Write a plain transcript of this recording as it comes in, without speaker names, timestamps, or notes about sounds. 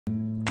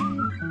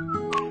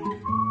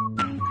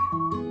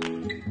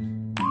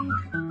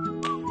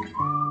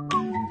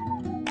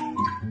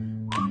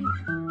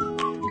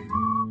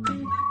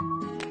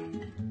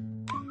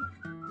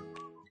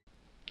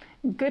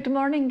Good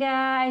morning,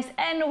 guys,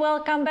 and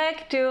welcome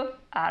back to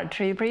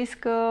Archery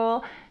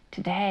Preschool.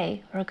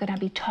 Today we're gonna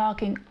be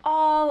talking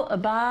all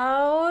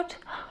about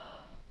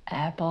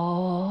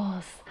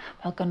apples.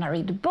 We're gonna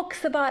read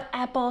books about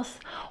apples.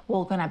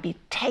 We're gonna be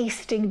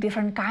tasting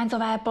different kinds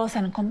of apples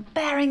and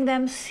comparing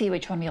them, see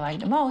which one we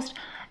like the most.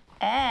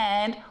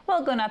 And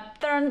we're gonna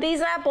turn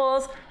these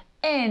apples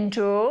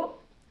into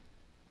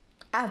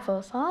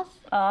applesauce?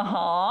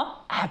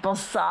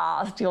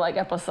 Applesauce. Do you like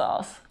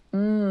applesauce?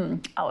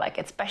 I like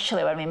it,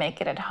 especially when we make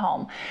it at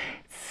home.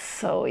 It's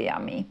so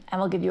yummy. And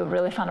we'll give you a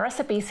really fun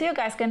recipe so you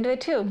guys can do it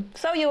too.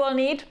 So you will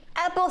need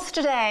apples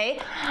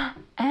today.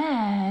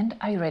 And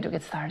are you ready to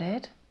get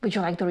started? Would you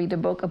like to read a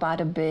book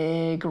about a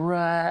big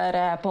red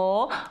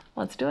apple?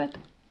 Let's do it.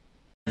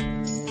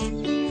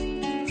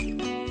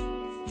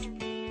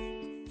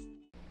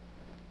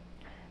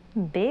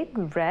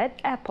 Big Red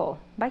Apple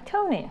by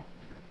Tony.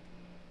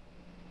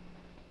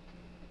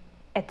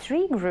 A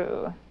tree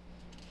grew.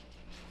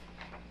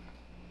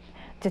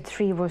 The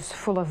tree was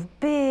full of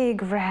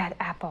big red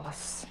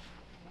apples.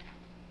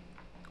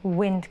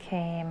 Wind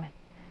came.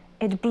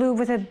 It blew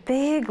with a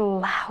big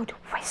loud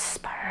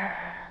whisper.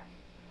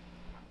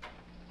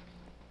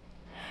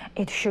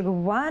 It shook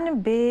one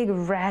big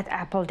red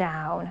apple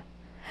down.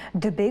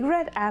 The big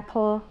red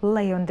apple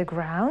lay on the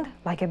ground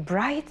like a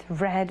bright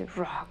red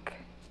rock.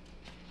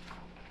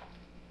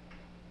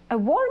 A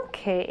worm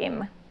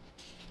came.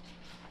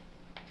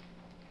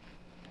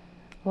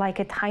 Like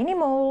a tiny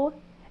mole,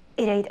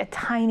 it ate a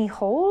tiny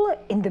hole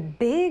in the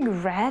big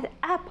red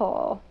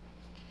apple.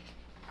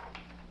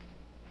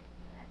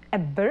 A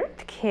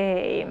bird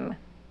came.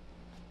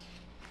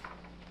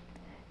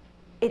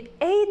 It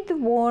ate the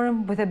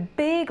worm with a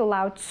big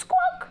loud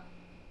squawk.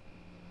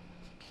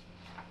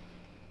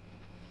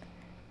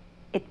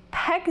 It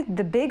pecked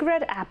the big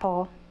red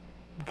apple,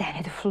 then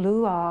it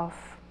flew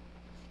off.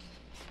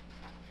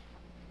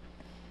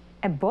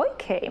 A boy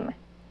came.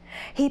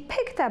 He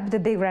picked up the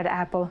big red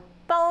apple.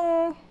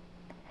 Bong!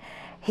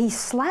 He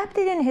slapped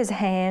it in his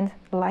hand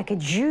like a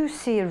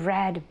juicy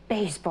red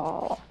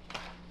baseball.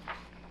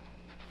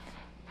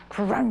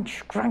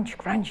 Crunch, crunch,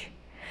 crunch.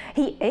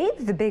 He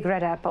ate the big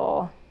red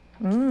apple.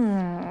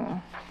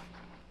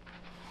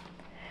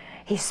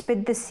 He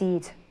spit the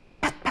seeds.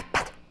 Pat, pat,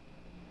 pat.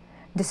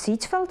 The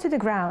seeds fell to the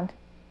ground.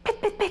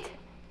 Pit, pit, pit.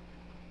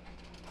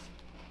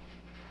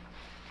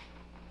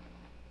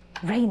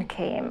 Rain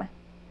came.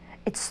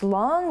 Its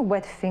long,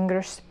 wet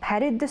fingers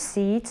patted the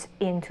seeds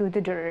into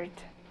the dirt.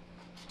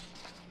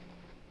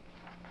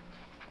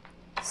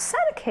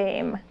 Sun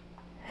came.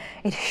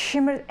 It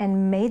shimmered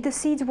and made the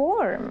seeds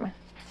warm.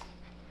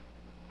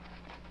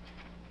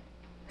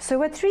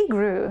 So a tree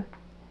grew.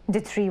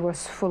 The tree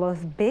was full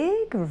of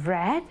big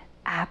red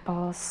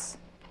apples.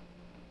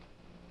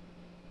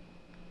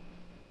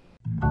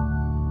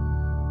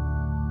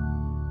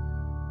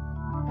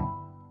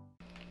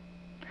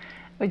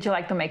 Would you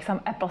like to make some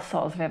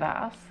applesauce with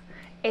us?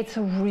 It's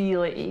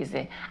really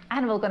easy,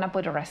 and we're gonna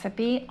put a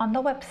recipe on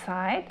the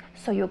website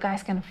so you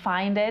guys can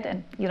find it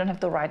and you don't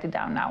have to write it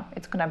down now.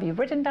 It's gonna be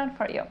written down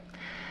for you.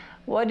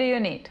 What do you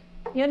need?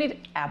 You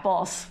need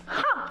apples.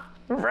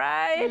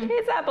 Right?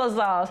 It's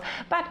applesauce.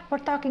 But we're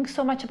talking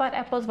so much about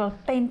apples, we're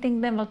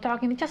painting them, we're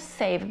talking, just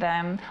save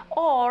them.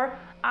 Or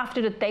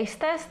after the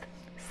taste test,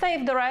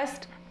 save the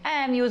rest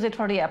and use it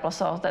for the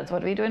applesauce. That's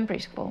what we do in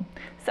preschool.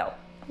 So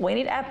we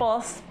need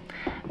apples.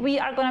 We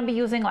are gonna be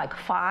using like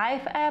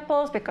 5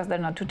 apples because they're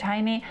not too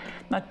tiny,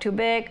 not too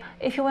big.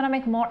 If you wanna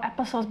make more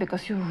applesauce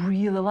because you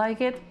really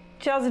like it,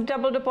 just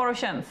double the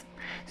portions.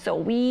 So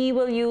we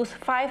will use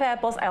 5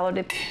 apples. I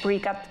already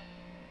pre-cut.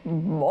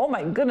 Oh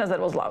my goodness, that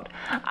was loud.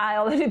 I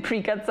already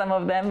pre-cut some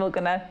of them. We're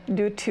gonna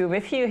do 2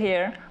 with you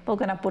here. We're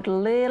gonna put a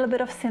little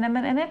bit of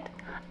cinnamon in it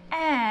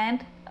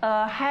and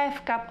a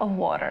half cup of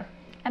water.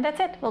 And that's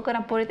it. We're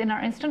gonna put it in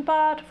our Instant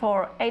Pot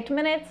for 8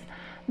 minutes.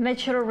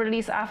 Natural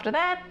release after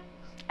that.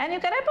 And you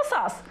get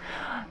applesauce.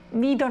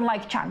 We don't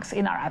like chunks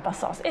in our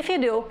applesauce. If you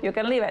do, you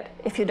can leave it.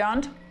 If you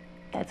don't,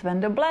 that's when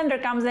the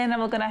blender comes in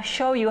and we're gonna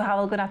show you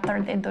how we're gonna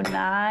turn it into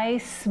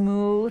nice,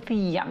 smooth,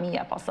 yummy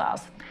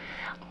applesauce.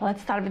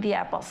 Let's start with the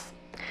apples.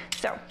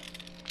 So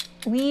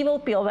we will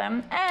peel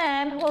them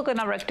and we're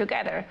gonna work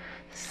together.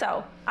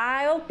 So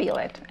I'll peel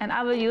it and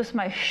I will use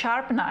my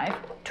sharp knife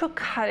to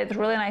cut it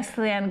really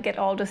nicely and get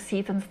all the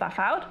seeds and stuff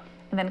out.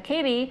 And then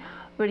Katie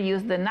will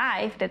use the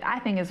knife that I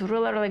think is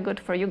really, really good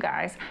for you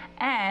guys.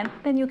 And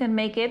then you can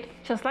make it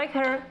just like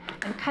her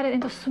and cut it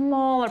into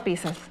smaller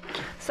pieces.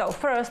 So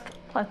first,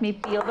 let me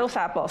peel those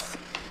apples.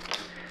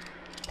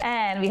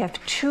 And we have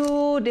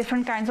 2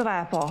 different kinds of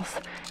apples.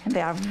 And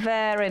they are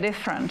very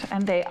different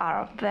and they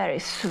are very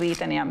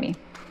sweet and yummy.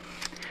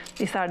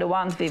 These are the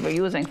ones we were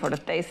using for the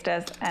taste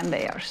test and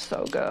they are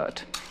so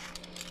good.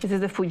 This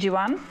is the Fuji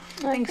one?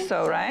 I think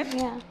so, right?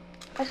 Yeah.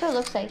 That's what it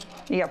looks like.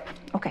 Yep.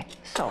 Okay,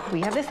 so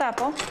we have this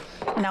apple.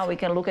 Now we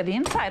can look at the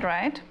inside,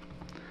 right?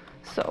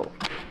 So,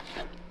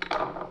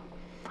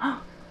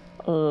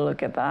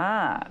 look at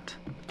that.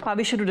 Well,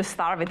 we should do the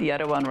star with the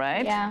other one,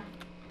 right? Yeah.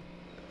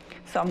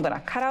 So I'm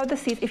gonna cut out the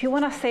seeds. If you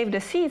wanna save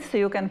the seeds so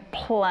you can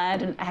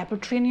plant an apple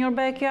tree in your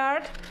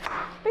backyard,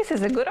 this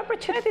is a good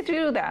opportunity to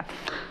do that.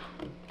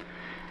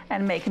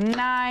 And make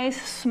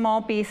nice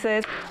small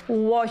pieces.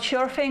 Watch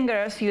your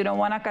fingers, you don't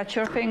wanna cut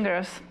your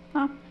fingers.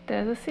 Oh,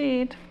 there's a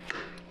seed.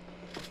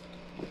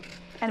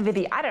 And with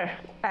the other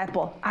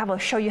apple, I will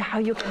show you how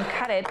you can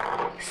cut it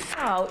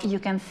so you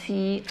can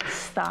see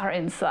star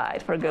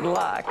inside for good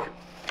luck.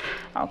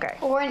 Okay.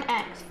 Or an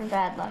X for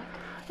bad luck.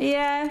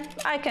 Yeah,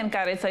 I can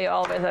cut it so you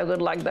always have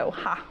good luck though.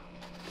 Ha.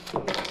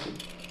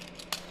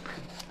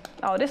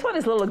 Oh, this one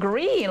is a little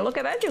green. Look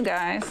at that, you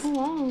guys.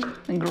 Oh, wow.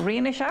 A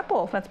greenish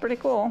apple. That's pretty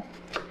cool.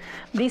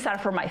 These are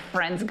from my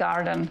friend's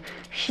garden.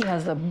 She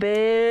has a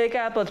big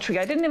apple tree.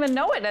 I didn't even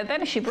know it, and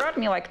then she brought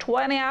me like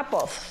 20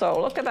 apples. So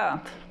look at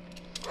that.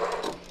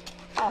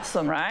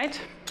 Awesome, right?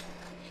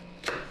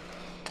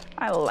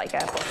 I like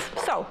apples.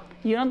 So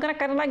you're not gonna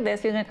cut it like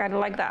this, you're gonna cut it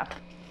like that.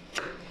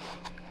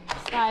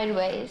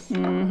 Sideways.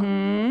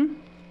 Mm-hmm.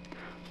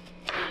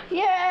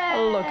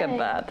 Yay! Look at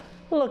that.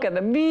 Look at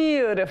the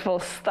beautiful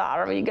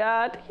star we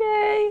got.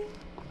 Yay!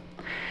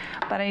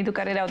 But I need to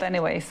cut it out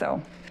anyway,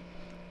 so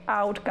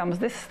out comes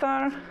this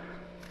star.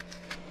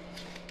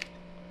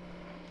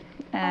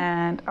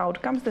 And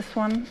out comes this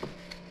one.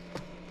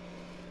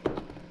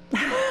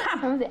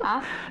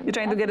 You're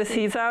trying to get the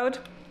seeds out?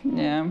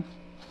 Yeah.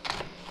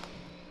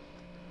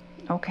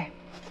 Okay.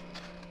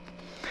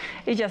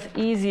 It's just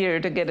easier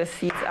to get the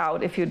seeds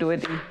out if you do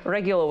it the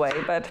regular way,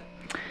 but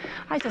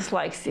I just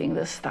like seeing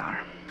the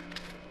star.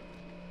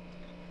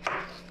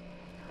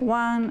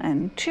 1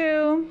 and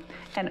 2,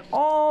 and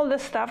all the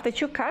stuff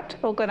that you cut,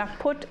 we're gonna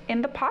put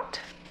in the pot.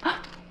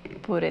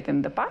 Put it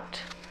in the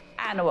pot,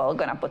 and we're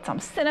gonna put some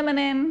cinnamon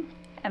in,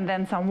 and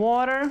then some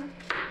water.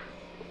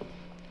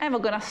 And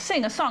we're gonna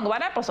sing a song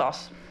about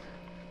applesauce.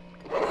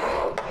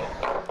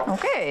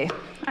 Okay,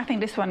 I think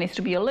this one needs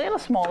to be a little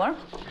smaller,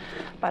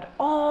 but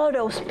all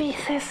those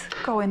pieces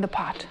go in the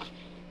pot.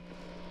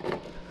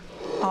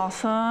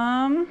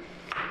 Awesome.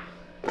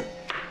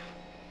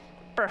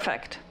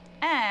 Perfect.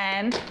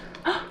 And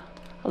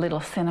a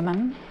little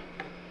cinnamon.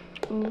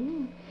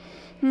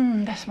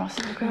 That smells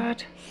so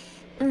good.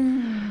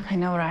 I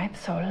know, right?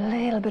 So a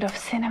little bit of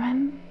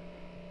cinnamon.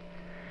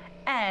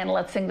 And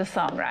let's sing the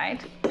song, right?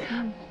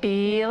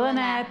 Peel an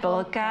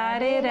apple,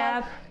 cut it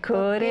up,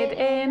 put it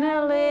in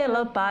a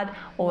little pot.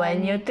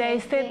 When you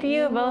taste it,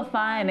 you will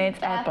find it's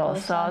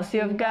applesauce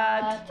you've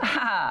got.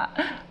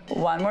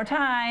 One more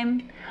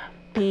time.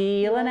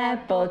 Peel an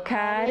apple,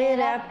 cut it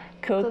up,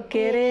 cook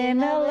it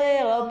in a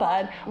little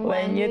pot.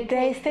 When you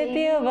taste it,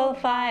 you will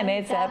find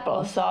it's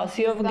applesauce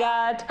you've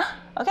got.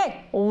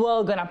 Okay,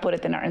 we're gonna put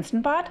it in our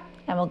Instant Pot,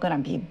 and we're gonna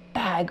be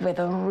back with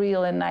a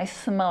really nice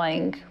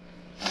smelling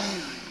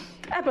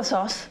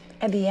applesauce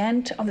at the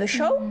end of the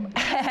show.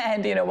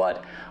 And you know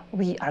what?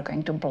 We are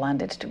going to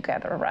blend it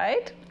together,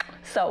 right?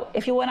 So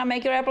if you wanna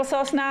make your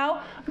applesauce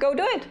now, go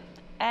do it.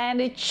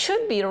 And it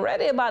should be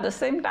ready about the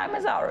same time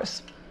as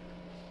ours.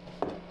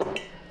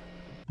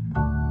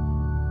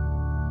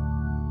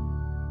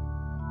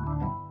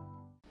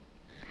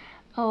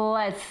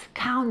 Let's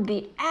count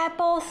the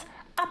apples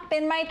up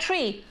in my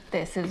tree.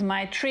 This is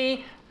my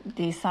tree.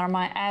 These are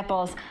my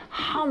apples.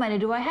 How many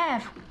do I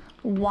have?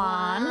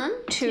 1,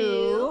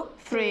 2,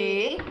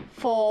 3,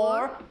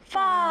 4,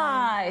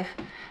 5.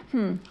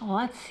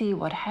 Let's see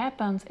what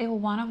happens if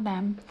one of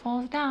them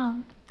falls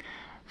down.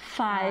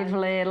 5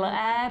 little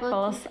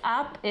apples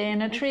up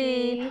in a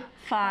tree.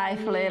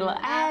 5 little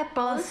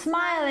apples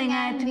smiling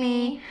at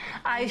me.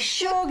 I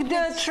shook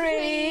the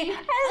tree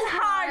as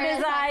hard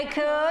as I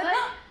could.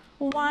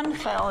 1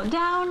 fell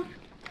down,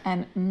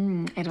 and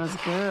it was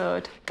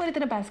good. Put it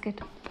in a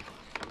basket.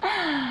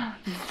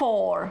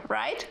 4,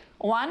 right?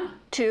 1,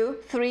 2,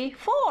 3,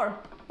 4.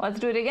 Let's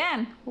do it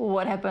again.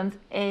 What happens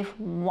if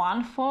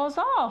 1 falls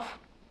off?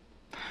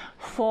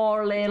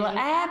 4 little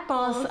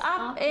apples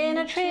up in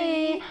a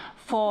tree.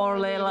 4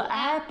 little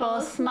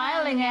apples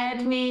smiling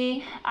at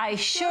me. I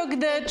shook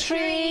the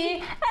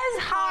tree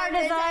as hard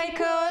as I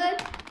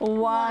could.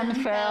 1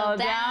 fell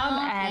down,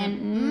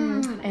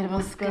 and it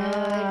was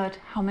good.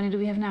 How many do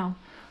we have now?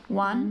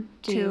 1,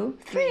 2,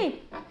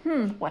 3.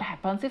 What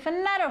happens if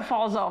another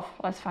falls off?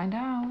 Let's find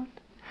out.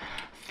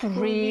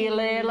 3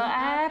 little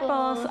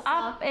apples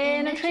up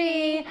in a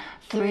tree.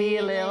 3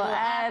 little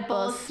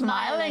apples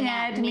smiling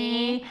at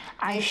me.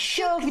 I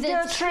shook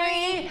the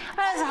tree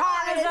as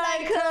hard as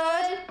I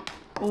could.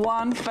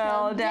 1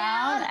 fell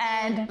down,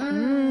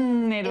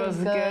 and it was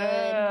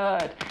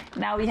good.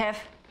 Now we have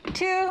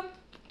two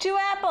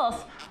apples.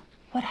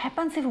 What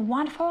happens if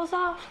 1 falls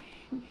off?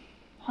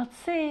 Let's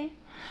see.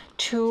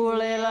 2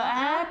 little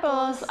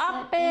apples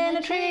up in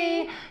a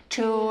tree.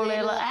 2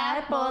 little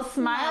apples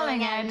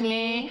smiling at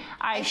me.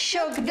 I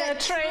shook the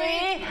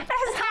tree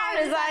as hard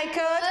as I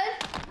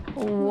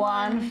could.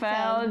 1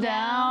 fell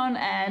down,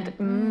 and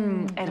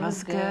it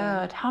was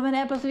good. How many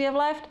apples do we have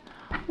left?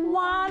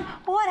 1.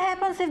 What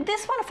happens if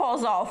this one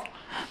falls off?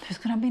 There's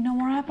gonna be no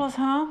more apples,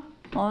 huh?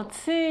 Let's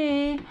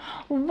see.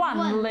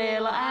 One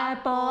little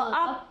apple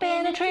up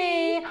in a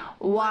tree.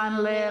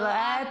 One little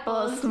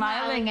apple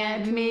smiling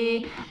at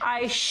me.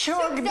 I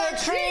shook the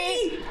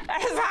tree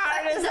as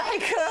hard as I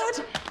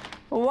could.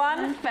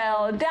 One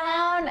fell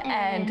down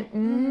and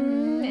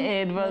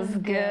it was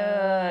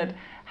good.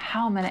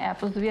 How many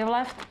apples do we have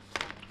left?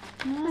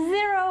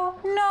 0.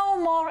 No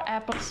more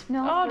apples.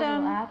 No All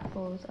little done.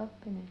 apples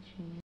up in a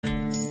tree.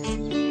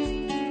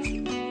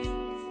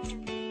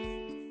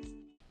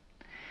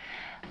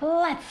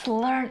 Let's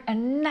learn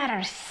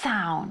another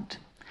sound.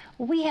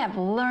 We have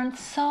learned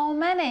so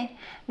many.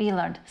 We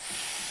learned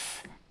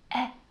s,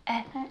 eh.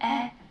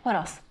 What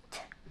else?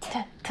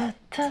 T, t,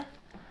 t.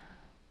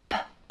 P,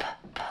 p,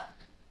 p.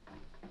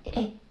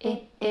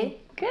 E.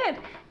 Good.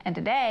 And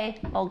today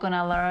we're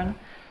gonna learn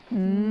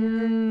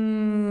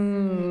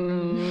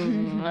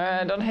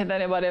don't hit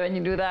anybody when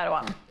you do that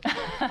one.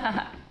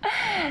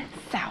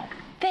 So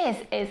this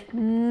is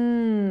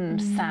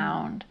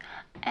sound.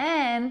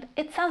 And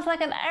it sounds like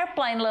an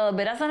airplane a little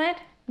bit, doesn't it?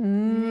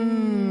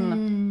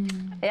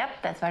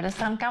 Yep, that's where the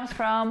sound comes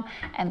from.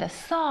 And the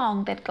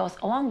song that goes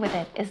along with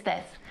it is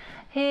this.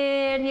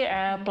 Hear the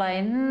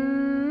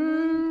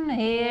airplane,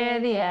 hear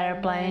the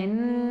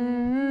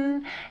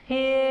airplane,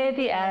 hear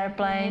the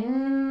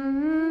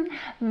airplane,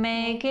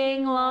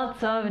 making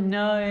lots of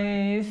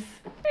noise.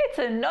 It's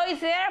a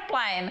noisy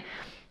airplane.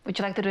 Would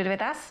you like to do it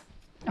with us?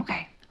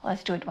 Okay,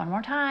 let's do it one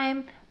more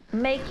time.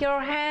 Make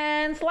your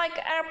hands like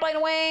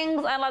airplane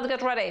wings and let's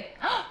get ready.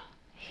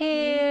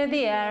 Hear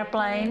the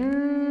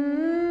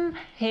airplane,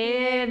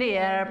 hear the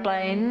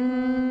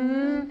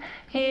airplane,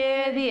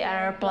 hear the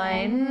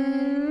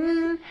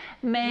airplane,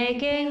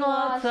 making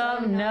lots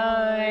of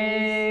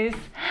noise.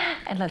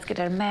 And let's get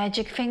our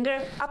magic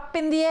finger up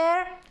in the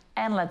air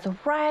and let's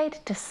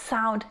write the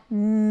sound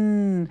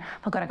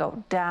We're gonna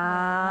go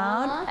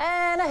down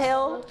and a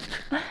hill,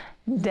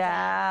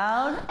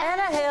 down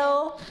and a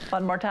hill.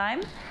 One more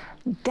time.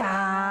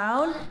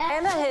 Down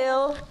and a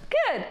hill.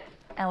 Good.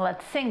 And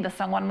let's sing the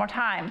song one more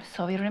time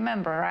so we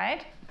remember,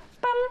 right?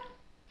 Bum.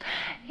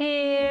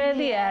 Hear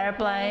the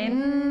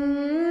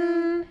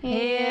airplane,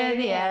 hear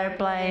the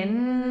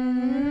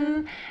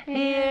airplane,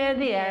 hear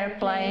the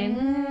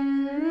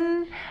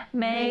airplane,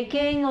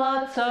 making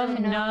lots of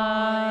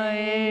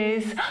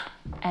noise.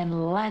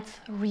 And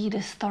let's read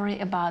a story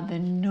about the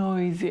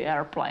noisy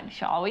airplane,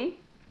 shall we?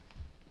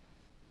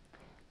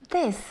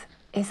 This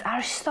is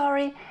our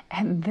story,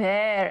 and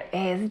there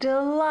is the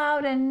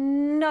loud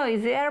and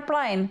noisy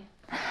airplane.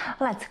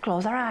 Let's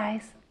close our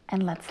eyes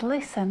and let's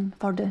listen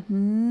for the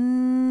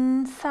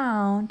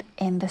sound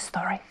in the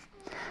story.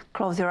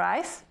 Close your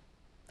eyes.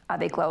 Are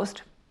they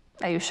closed?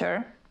 Are you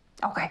sure?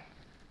 Okay.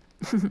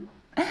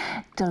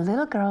 The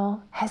little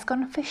girl has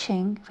gone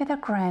fishing with her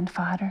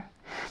grandfather.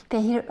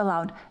 They hear a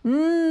loud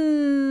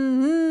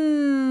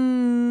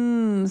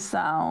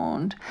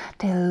sound.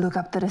 They look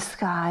up to the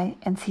sky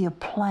and see a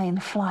plane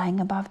flying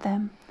above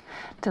them.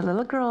 The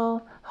little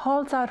girl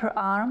holds out her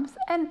arms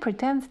and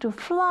pretends to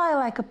fly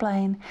like a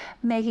plane,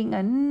 making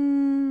a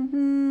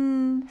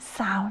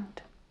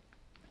sound.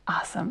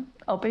 Awesome.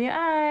 Open your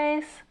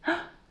eyes.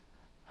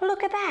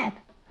 Look at that.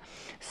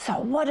 So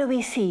what do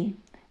we see?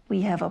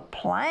 We have a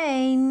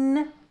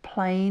plane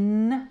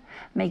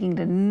making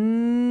the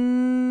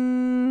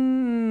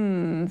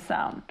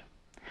sound.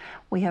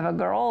 We have a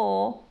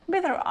girl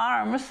with her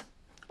arms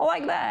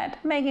like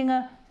that, making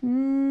a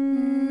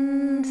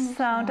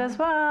sound as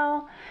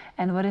well.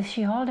 And what is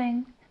she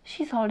holding?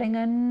 She's holding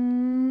a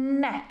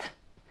net.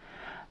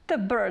 The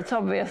birds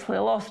obviously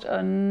lost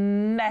a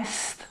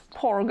nest.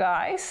 Poor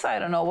guys. I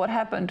don't know what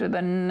happened to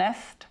the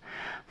nest.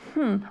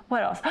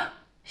 What else?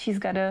 She's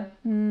got a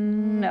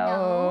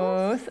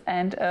nose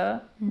and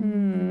a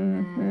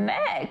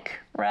neck,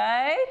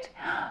 right?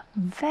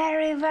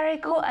 Very, very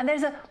cool. And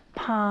there's a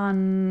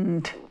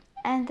pond.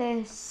 And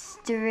there's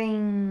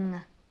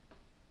string,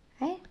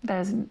 right?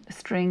 There's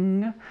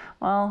string.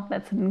 Well,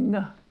 that's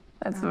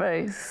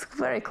very,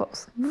 very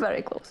close.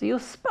 Very close. You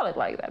spell it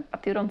like that,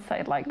 but you don't say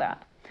it like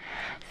that.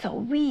 So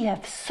we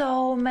have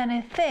so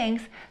many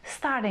things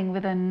starting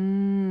with a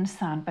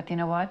sound. But you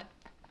know what?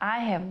 I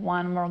have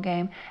one more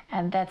game,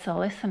 and that's a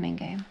listening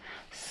game.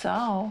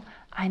 So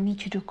I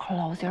need you to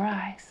close your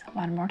eyes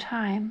one more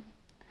time,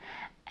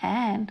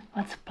 and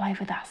let's play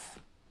with us.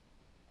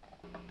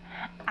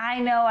 I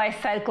know I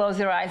said close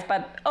your eyes,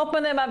 but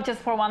open them up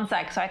just for 1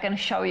 sec so I can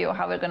show you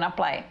how we're gonna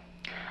play.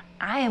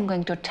 I am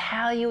going to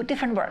tell you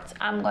different words.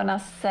 I'm gonna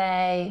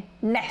say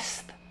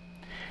nest.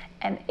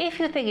 And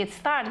if you think it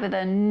starts with a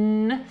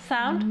n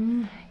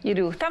sound, you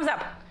do thumbs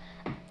up.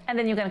 And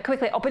then you can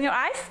quickly open your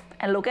eyes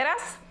and look at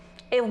us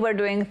if we're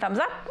doing thumbs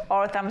up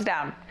or thumbs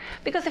down.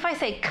 Because if I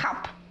say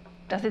cup,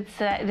 does it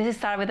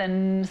start with a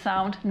n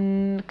sound?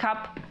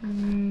 Cup?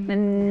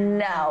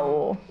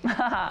 No.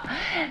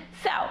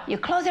 So you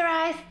close your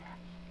eyes,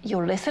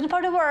 you listen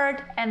for the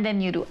word, and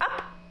then you do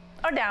up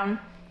or down.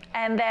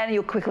 And then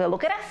you quickly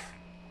look at us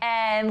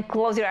and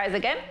close your eyes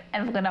again,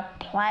 and we're gonna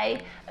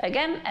play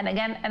again and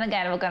again and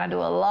again. We're gonna do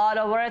a lot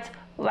of words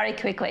very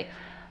quickly.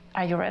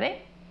 Are you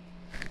ready?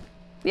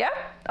 Yeah?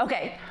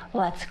 Okay,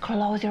 let's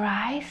close your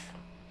eyes.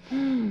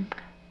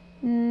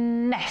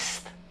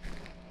 Nest.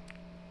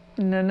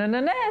 No, no, no,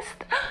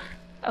 nest.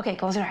 Okay,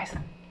 close your eyes.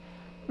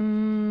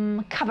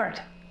 Cupboard.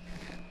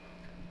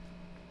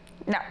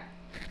 No.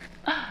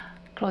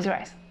 Close your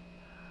eyes.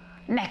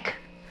 Neck.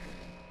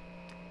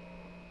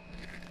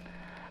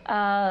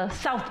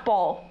 South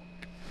Pole.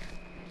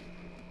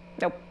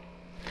 Nope.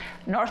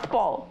 North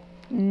Pole.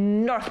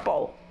 North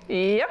Pole.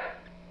 Yep.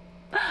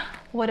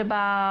 What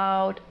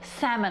about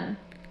salmon?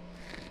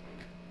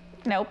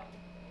 Nope.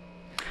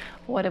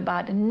 What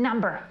about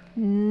number?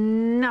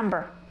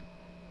 Number.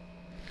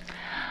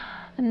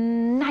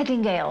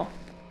 Nightingale.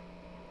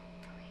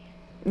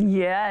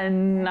 Yeah,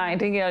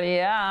 nightingale,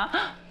 yeah.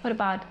 What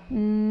about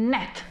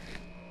net?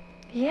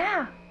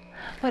 Yeah.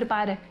 What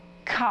about a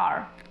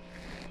car?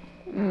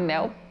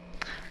 No.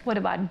 What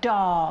about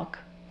dog?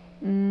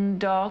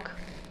 Dog?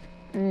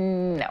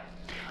 No.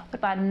 What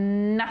about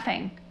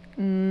nothing?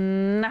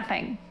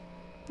 Nothing.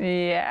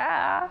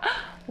 Yeah.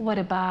 What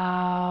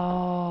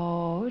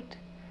about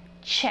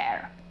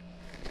chair?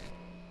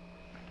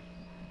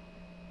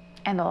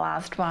 And the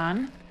last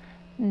one,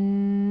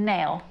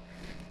 nail.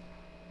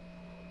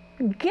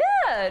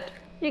 Good.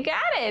 You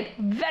got it.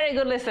 Very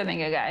good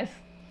listening, you guys.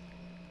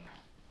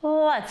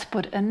 Let's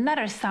put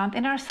another sound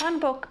in our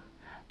sound book.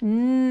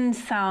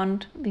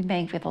 Sound we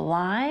make with a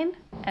line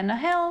and a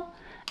hill,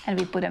 and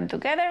we put them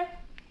together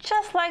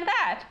just like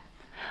that.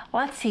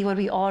 Let's see what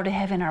we already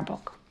have in our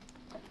book.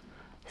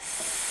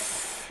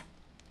 S,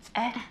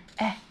 t,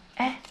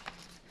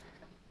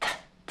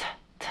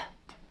 t,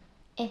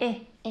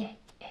 t,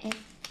 p,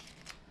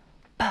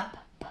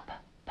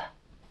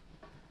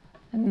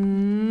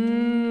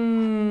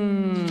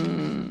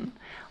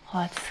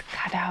 Let's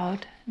cut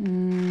out.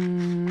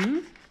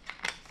 Gonna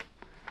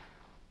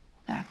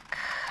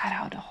cut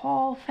out the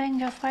whole thing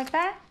just like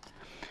that.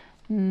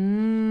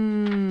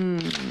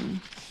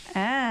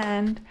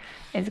 And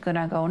it's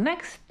gonna go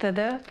next to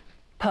the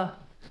p.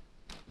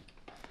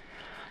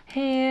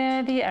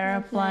 Hear the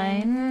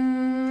airplane.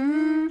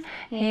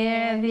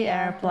 Hear the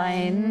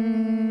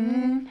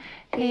airplane.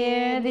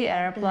 Hear the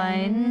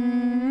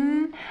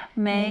airplane.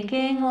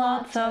 Making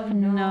lots of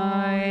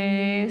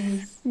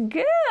noise.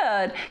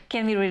 Good.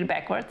 Can we read it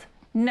backwards?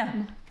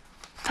 N,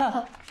 p,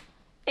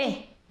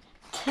 e,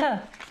 t, e,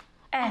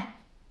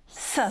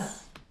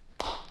 s.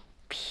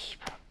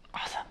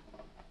 Awesome.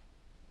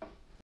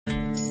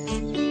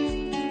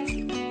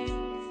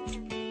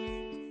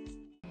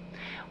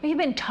 We've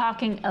been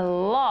talking a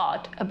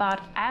lot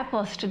about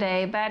apples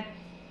today, but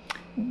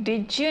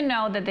did you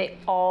know that they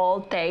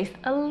all taste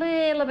a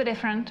little bit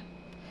different?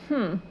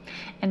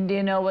 And do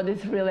you know what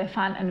is really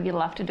fun, and we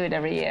love to do it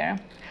every year?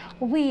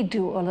 We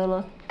do a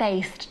little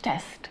taste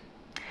test.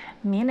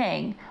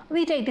 Meaning,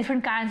 we take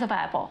different kinds of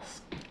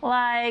apples.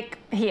 Like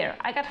here,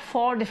 I got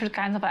 4 different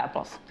kinds of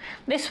apples.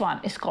 This one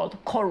is called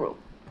Koru.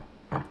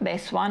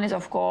 This one is,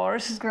 of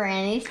course,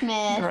 Granny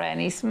Smith.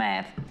 Granny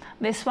Smith.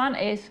 This one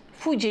is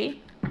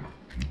Fuji.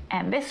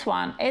 And this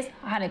one is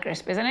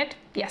Honeycrisp, isn't it?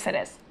 Yes, it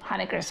is.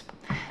 Honeycrisp.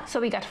 So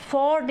we got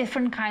 4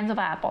 different kinds of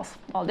apples.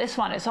 Well, this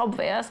one is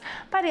obvious,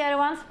 but the other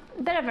ones,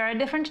 they're very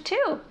different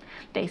too.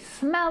 They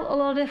smell a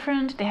little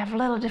different, they have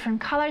little different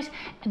colors,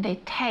 and they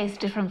taste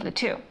differently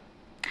too.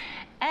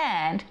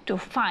 And to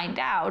find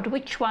out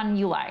which one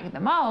you like the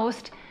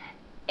most,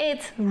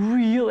 it's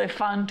really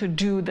fun to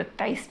do the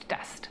taste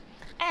test.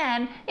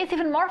 And it's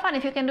even more fun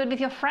if you can do it with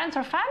your friends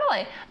or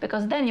family,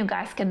 because then you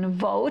guys can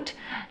vote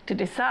to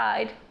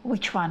decide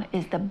which one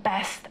is the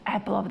best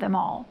apple of them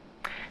all.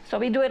 So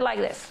we do it like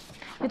this.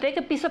 You take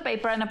a piece of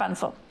paper and a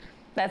pencil.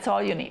 That's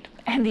all you need.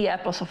 And the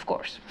apples, of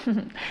course.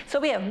 So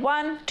we have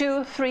 1,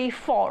 2, 3,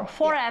 4.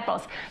 4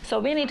 apples. So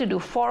we need to do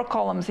 4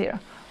 columns here.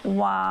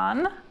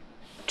 1,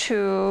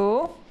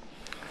 2,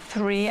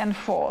 3, and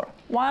 4.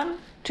 1,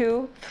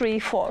 2, 3,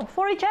 4.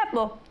 For each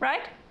apple,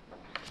 right?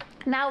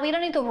 Now we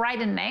don't need to write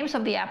the names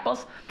of the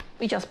apples.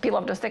 We just peel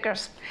off the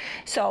stickers.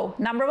 So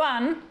number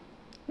one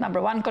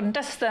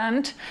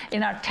contestant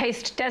in our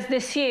taste test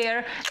this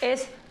year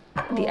is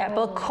the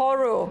apple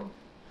Koru.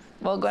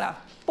 We're gonna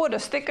put a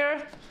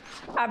sticker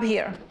up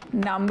here.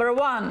 Number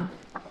 1.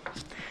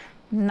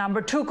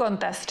 Number 2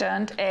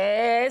 contestant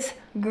is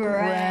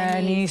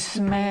Granny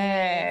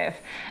Smith.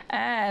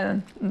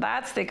 And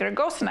that sticker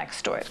goes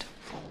next to it.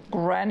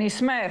 Granny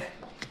Smith.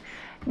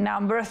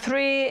 Number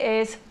 3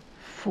 is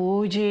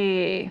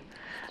Fuji.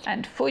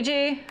 And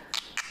Fuji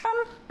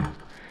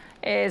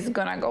is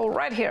gonna go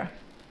right here.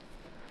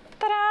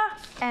 Ta-da!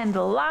 And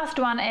the last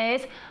one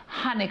is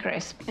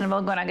Honeycrisp. And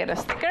we're gonna get a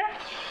sticker.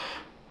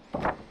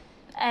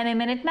 Any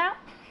minute now?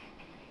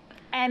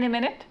 Any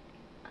minute?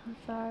 I'm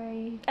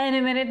sorry. Any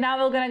minute now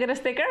we're gonna get a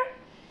sticker?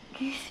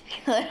 Can you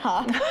peel it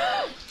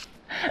off?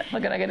 We're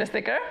gonna get a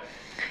sticker.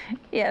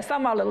 Yeah,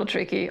 some are a little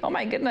tricky. Oh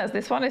my goodness,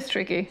 this one is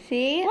tricky.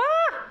 See?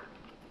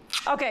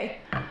 Ah! Okay.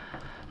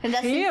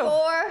 Contestant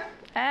 4,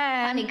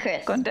 And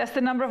Honeycrisp.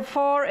 contestant number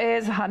 4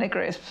 is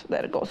Honeycrisp.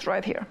 That goes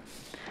right here.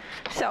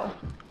 So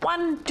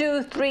 1,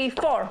 2, 3,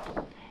 4.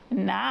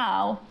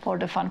 Now for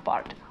the fun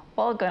part.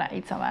 We're gonna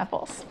eat some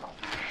apples.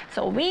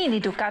 So we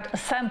need to cut a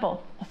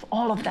sample of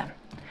all of them.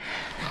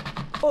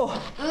 Oh,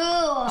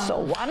 Ooh. so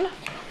one.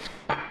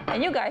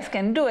 And you guys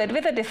can do it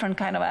with a different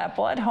kind of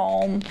apple at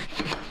home,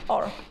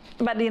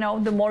 but you know,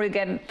 the more you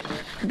get,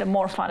 the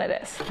more fun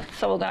it is.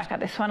 So we're gonna cut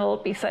this one little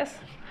pieces.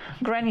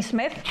 Granny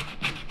Smith.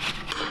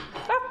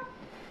 Oh.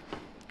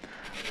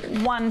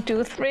 1,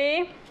 2,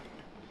 3.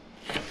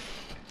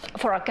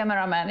 For our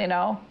cameraman, you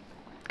know,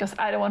 because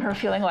I don't want her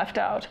feeling left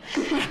out.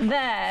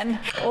 Then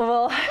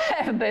we'll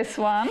have this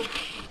one.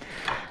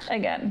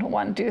 Again,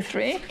 1, 2,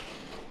 3.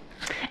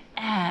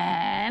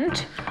 And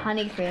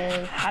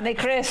Honeycrisp.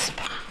 Honeycrisp.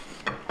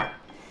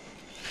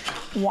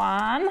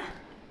 1,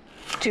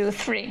 2,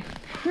 3.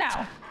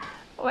 Now,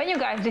 when you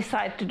guys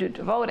decide to do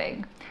the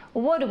voting,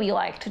 what we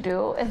like to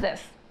do is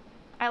this.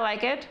 I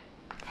like it.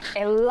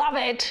 I love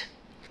it.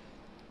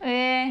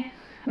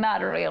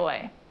 Not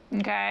really.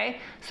 Okay?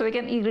 So we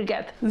can either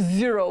get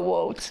 0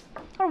 votes,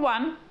 or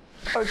 1,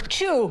 or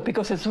 2,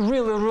 because it's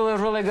really, really,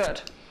 really good.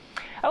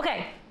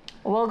 Okay,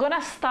 we're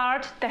gonna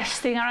start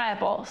testing our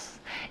apples.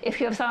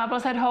 If you have some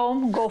apples at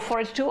home, go for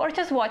it too, or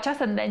just watch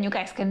us and then you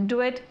guys can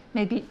do it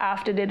maybe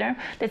after dinner.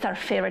 That's our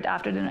favorite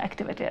after dinner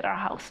activity at our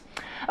house.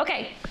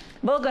 Okay,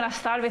 we're gonna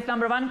start with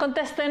number 1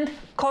 contestant,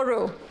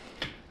 Koru.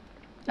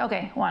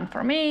 Okay, 1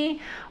 for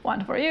me,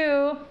 1 for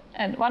you,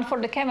 and 1 for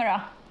the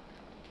camera.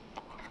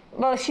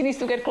 Well, she needs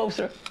to get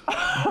closer.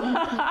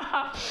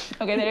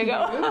 Okay, there you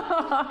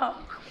go.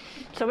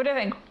 So what do you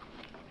think?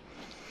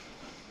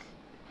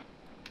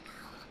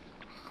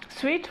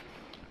 Sweet?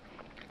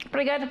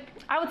 Pretty good?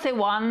 I would say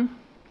 1.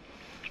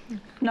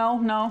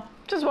 No,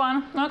 just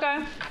 1.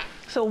 Okay.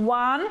 So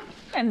 1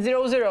 and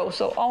 0, 0.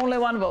 So only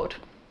 1 vote.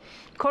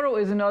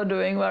 Koru is not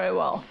doing very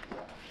well.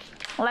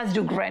 Let's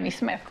do Granny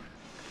Smith.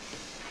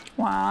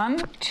 1,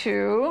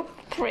 2,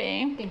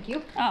 3. Thank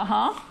you.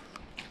 Uh-huh.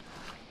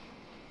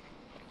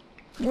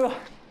 Ugh,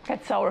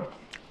 that's sour.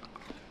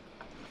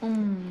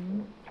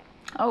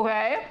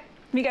 Okay,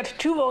 we got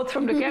 2 votes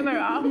from the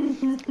camera,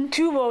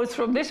 2 votes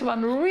from this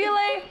one.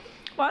 Really?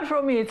 1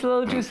 from me. It's a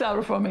little too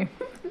sour for me.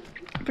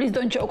 Please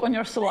don't choke on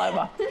your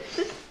saliva.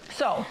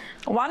 So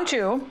 1,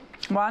 2,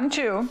 1,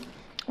 2,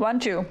 1,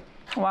 2,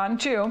 1,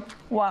 2,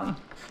 1.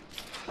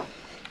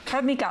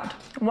 Let me count.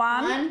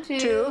 1,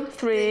 2,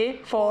 3,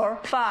 4,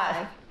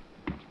 5.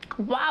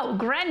 Wow,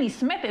 Granny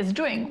Smith is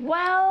doing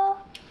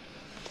well.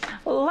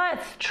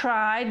 Let's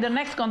try the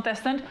next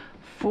contestant,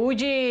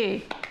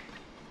 Fuji.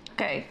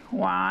 Okay,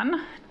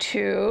 1,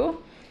 2,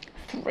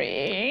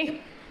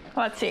 3.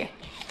 Let's see.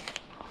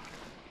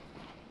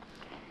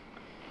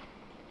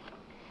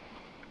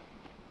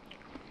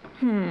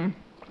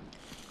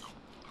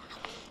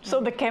 So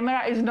the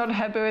camera is not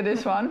happy with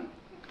this one.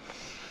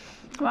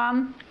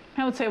 1,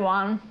 I would say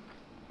 1.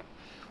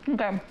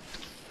 Okay.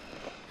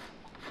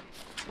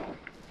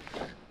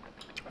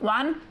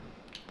 1,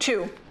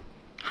 2.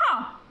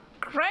 Huh.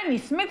 Granny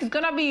Smith is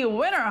gonna be a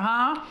winner,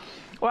 huh?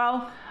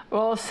 Well,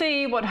 we'll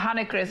see what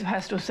Honeycrisp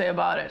has to say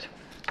about it.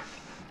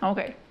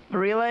 Okay,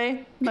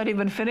 really? Not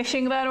even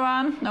finishing that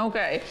one?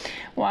 Okay,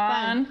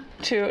 1,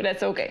 2,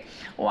 that's okay.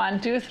 1,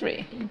 2,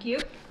 3. Thank you.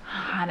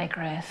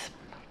 Honeycrisp.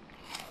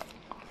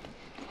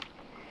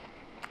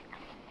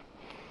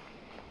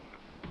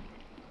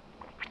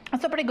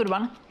 That's a pretty good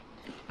one.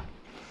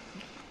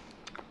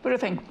 What do you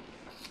think?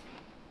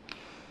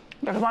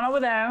 There's one over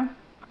there.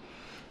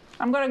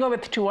 I'm gonna go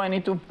with 2. I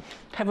need to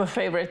have a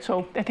favorite,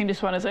 so I think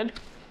this one is it.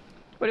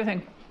 What do you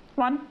think?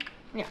 1?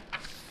 Yeah.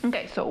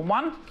 Okay, so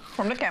 1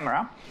 from the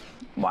camera,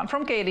 1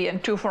 from Katie,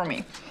 and 2 for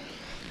me.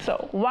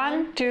 So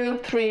 1, 2,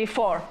 3,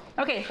 4.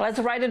 Okay, let's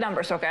write the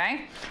numbers,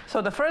 okay?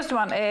 So the first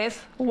one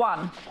is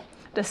 1.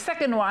 The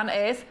second one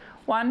is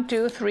 1,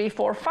 2, 3,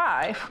 4,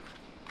 5.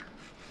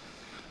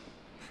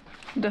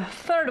 The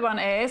third one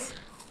is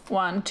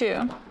 1,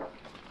 2.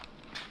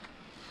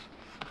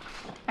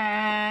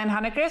 And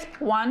Honeycrisp,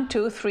 1,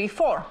 2, 3,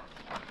 4.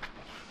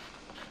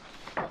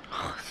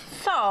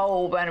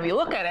 So when we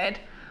look at it,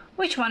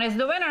 which one is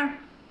the winner?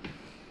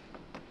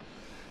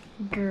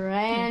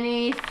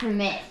 Granny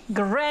Smith.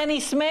 Granny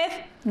Smith,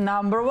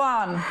 number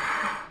 1.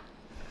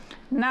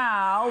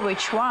 Now,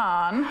 which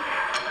one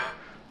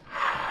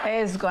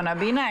is gonna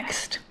be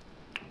next?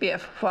 We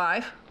have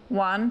 5,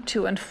 1,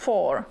 2, and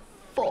 4.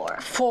 4.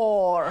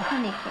 4.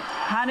 Honeycrisp.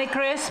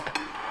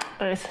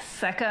 Honeycrisp is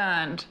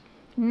second.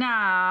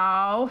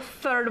 Now,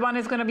 third one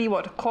is gonna be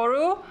what?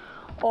 Koru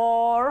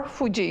or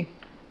Fuji?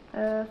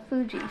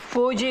 Fuji.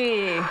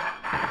 Fuji.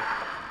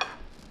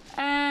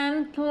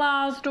 And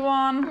last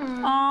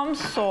one, I'm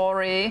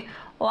sorry.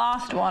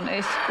 Last one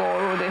is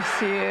Koru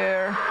this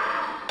year.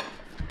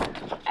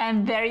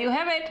 And there you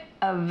have it,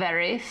 a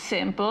very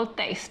simple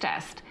taste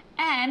test.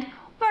 And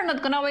we're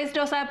not gonna waste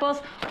those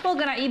apples, we're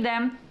gonna eat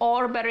them,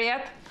 or better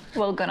yet,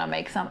 we're gonna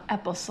make some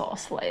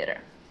applesauce later.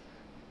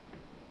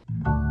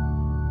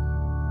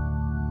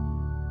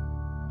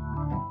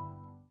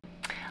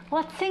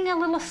 Let's sing a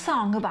little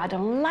song about the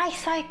life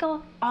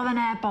cycle of an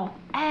apple.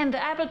 And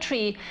the apple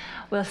tree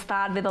will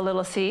start with a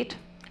little seed,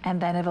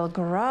 and then it will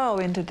grow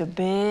into the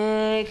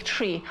big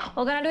tree.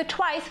 We're gonna do it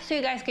twice so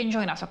you guys can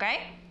join us,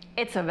 okay?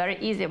 It's a very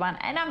easy one,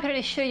 and I'm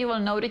pretty sure you will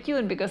know the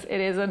tune because it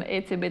is an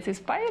itsy bitsy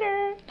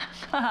spider.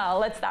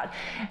 Let's start.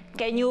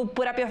 Can you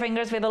put up your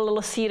fingers with a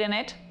little seed in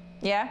it?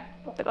 Yeah?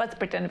 But let's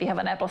pretend we have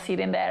an apple seed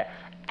in there,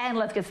 and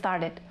let's get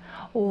started.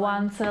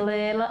 Once a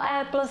little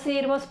apple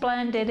seed was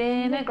planted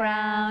in the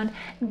ground.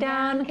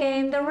 Down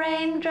came the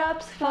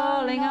raindrops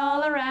falling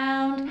all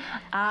around.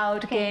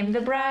 Out came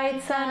the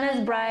bright sun,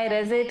 as bright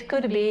as it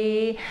could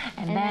be.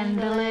 And then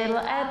the little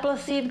apple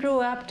seed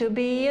grew up to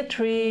be a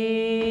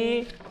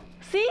tree.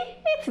 See?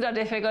 It's not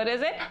difficult,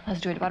 is it?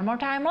 Let's do it one more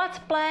time. Let's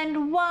plant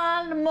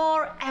one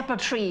more apple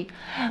tree.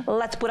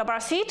 Let's put up our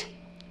seed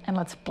and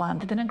let's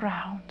plant it in the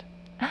ground.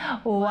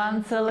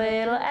 Once a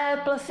little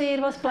apple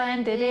seed was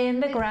planted in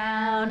the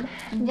ground.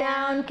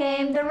 Down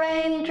came the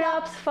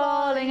raindrops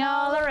falling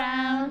all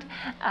around.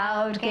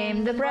 Out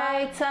came the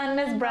bright sun,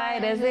 as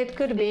bright as it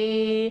could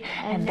be.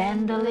 And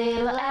then the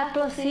little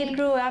apple seed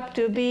grew up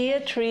to be a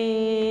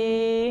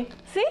tree.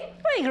 See?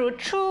 We grew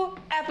 2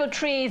 apple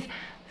trees.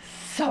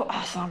 So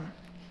awesome.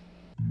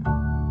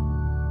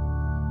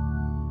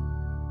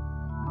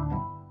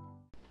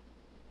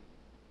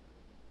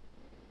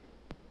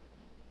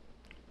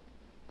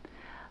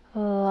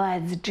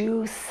 Let's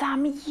do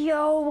some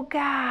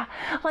yoga.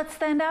 Let's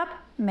stand up.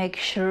 Make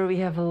sure we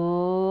have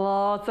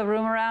lots of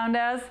room around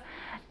us.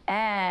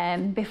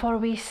 And before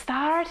we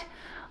start,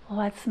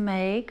 let's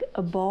make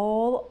a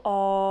bowl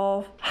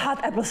of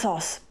hot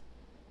applesauce.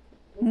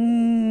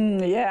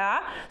 Yeah.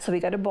 So we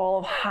got a bowl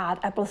of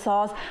hot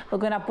applesauce. We're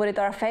gonna put it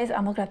on our face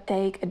and we're gonna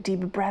take a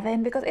deep breath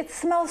in because it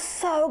smells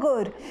so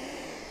good.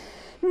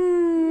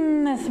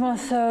 It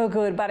smells so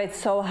good, but it's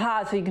so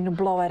hot, so you're gonna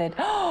blow at it.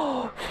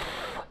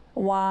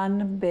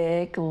 One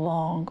big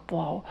long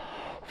blow.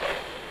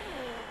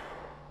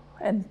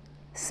 And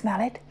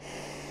smell it.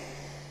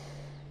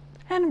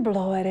 And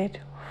blow at it.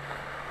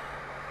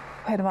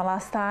 And one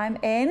last time.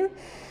 In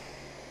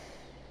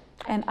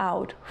and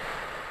out.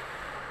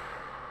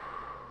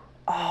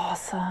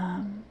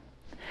 Awesome.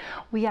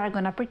 We are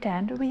gonna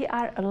pretend we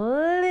are a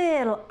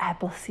little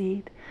apple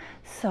seed.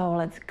 So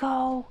let's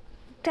go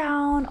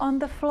down on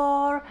the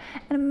floor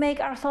and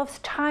make ourselves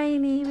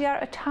tiny. We are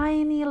a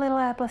tiny little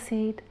apple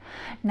seed.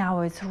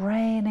 Now it's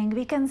raining.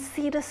 We can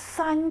see the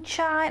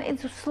sunshine.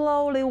 It's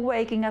slowly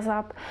waking us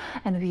up.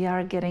 And we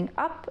are getting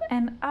up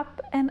and up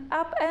and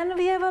up. And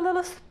we have a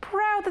little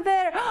sprout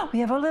there. We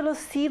have a little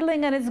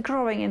seedling and it's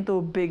growing into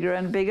a bigger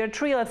and bigger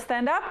tree. Let's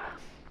stand up.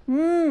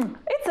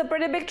 It's a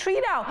pretty big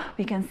tree now.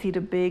 We can see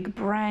the big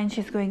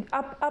branches going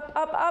up, up,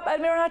 up, up,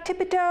 and we're on our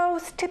tippy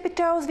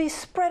toes. We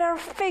spread our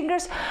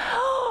fingers.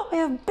 We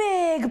have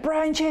big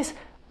branches.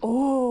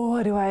 Oh,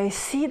 what do I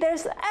see?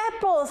 There's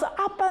apples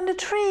up on the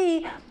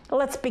tree.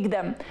 Let's pick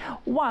them.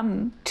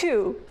 1,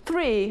 2,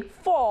 3,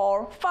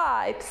 4,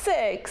 5,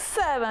 6,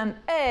 7,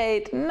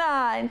 8,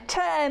 9,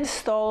 10.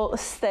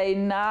 Stay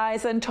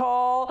nice and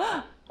tall.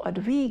 But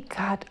we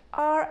got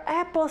our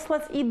apples.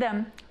 Let's eat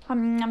them.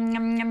 Yum, yum,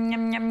 yum,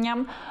 yum, yum,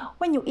 yum.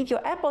 When you eat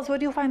your apples,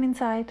 what do you find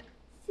inside?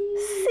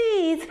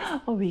 Seeds.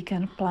 Oh, we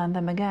can plant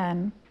them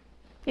again.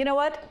 You know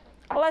what?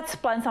 Let's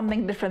plant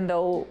something different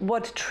though.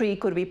 What tree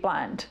could we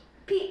plant?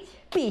 Peach.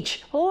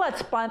 Peach.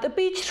 Let's plant a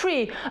peach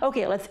tree.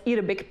 Okay, let's eat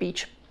a big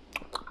peach.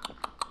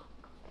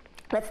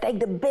 Let's take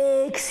the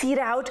big seed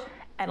out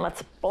and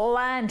let's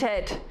plant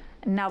it.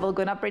 Now we're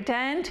gonna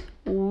pretend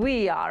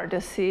we are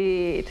the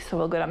seed. So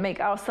we're gonna make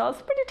ourselves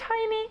pretty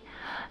tiny.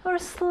 We're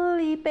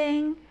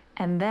sleeping.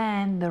 And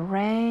then the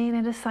rain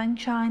and the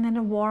sunshine and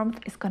the warmth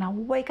is gonna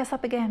wake us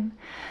up again.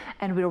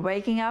 And we're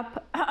waking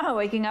up,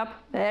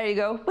 there you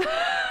go.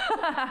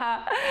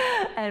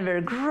 And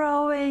we're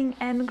growing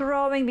and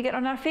growing. We get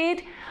on our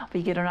feet,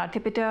 we get on our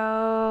tippy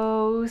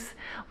toes.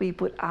 We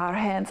put our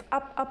hands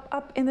up, up,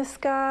 up in the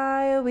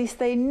sky. We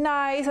stay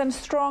nice and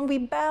strong, we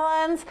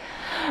balance.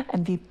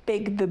 And we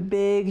pick the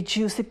big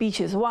juicy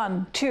peaches.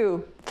 1,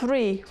 2,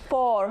 3,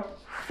 4,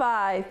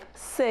 5,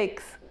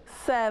 6,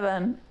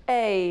 7,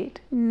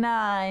 8,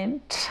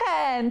 9,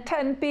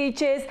 10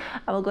 peaches,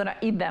 and we're gonna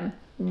eat them.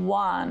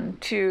 1,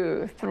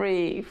 2,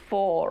 3,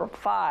 4,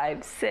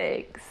 5,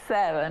 6,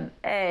 7,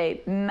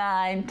 8,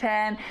 9,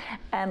 10,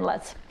 and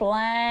let's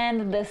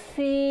plant the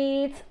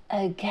seeds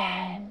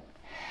again.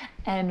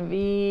 And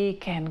we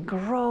can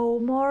grow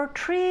more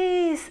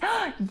trees.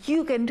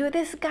 You can do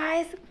this,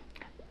 guys.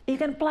 You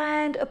can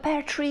plant a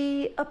pear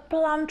tree, a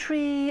plum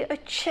tree, a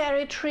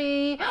cherry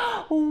tree,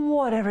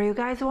 whatever you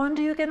guys want.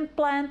 You can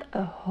plant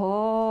a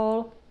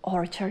whole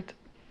orchard.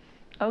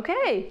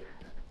 Okay,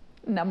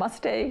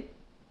 namaste.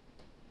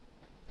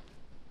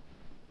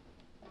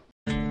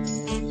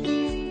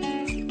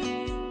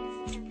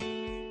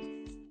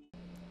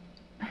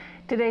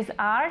 Today's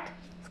art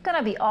is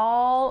gonna be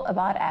all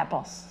about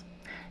apples.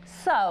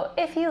 So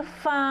if you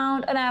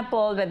found an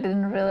apple that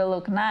didn't really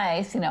look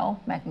nice,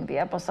 making the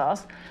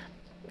applesauce,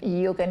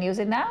 you can use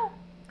it now,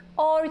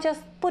 or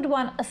just put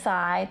one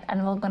aside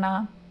and we're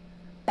gonna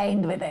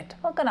paint with it.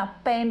 We're gonna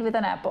paint with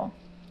an apple.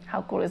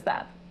 How cool is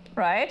that,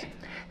 right?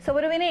 So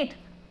what do we need?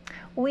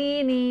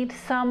 We need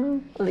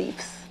some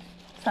leaves,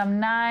 some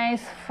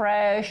nice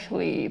fresh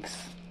leaves.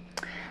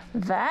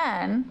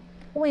 Then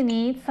we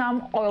need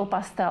some oil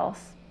pastels.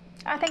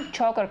 I think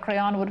chalk or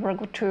crayon would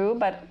work too,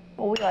 but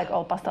we like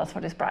oil pastels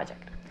for this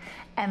project.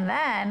 And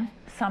then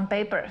some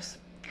papers.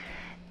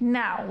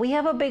 Now we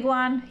have a big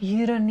one.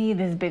 You don't need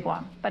this big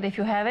one, but if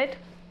you have it,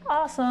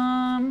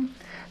 awesome.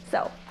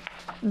 So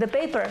the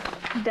paper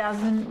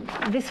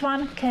this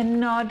one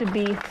cannot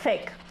be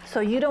thick. So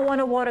you don't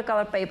want a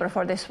watercolor paper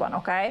for this one,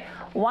 okay?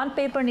 One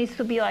paper needs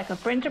to be like a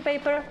printer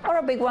paper or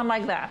a big one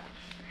like that.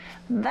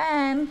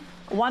 Then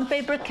one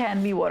paper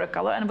can be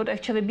watercolor and would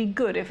actually be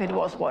good if it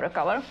was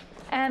watercolor.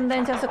 And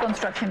then just a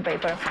construction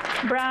paper,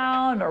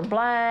 brown or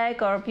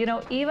black, or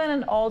even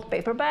an old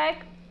paper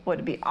bag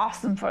would be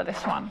awesome for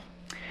this one.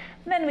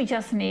 Then we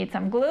just need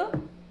some glue.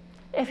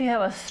 If you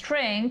have a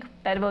string,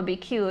 that will be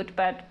cute,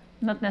 but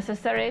not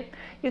necessary.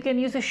 You can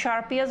use a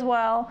Sharpie as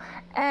well.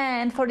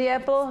 And for the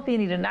apple, we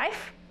need a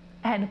knife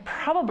and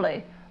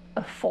probably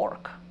a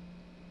fork.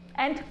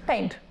 And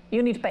paint.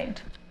 You need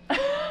paint.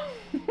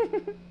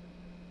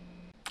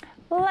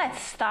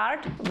 Let's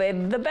start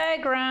with the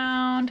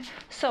background.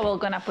 So we're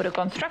gonna put a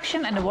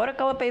construction and the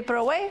watercolor paper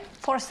away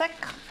for a sec.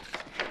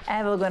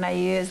 And we're gonna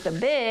use the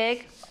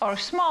big or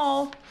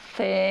small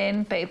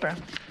thin paper.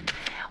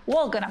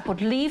 We're gonna put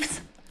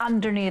leaves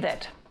underneath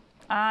it.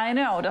 I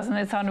know, doesn't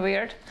it sound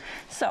weird?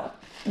 So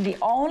the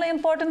only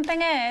important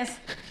thing is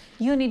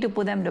you need to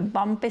put them the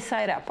bumpy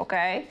side up,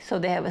 okay? So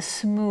they have a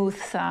smooth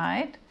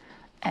side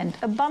and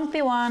a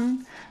bumpy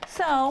one.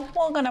 So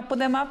we're gonna put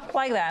them up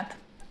like that.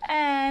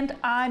 And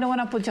I don't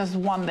want to put just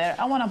one there.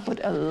 I want to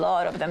put a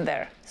lot of them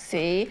there.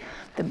 See,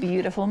 the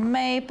beautiful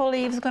maple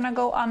leaves gonna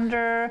go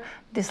under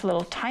this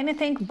little tiny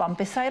thing,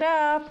 bumpy side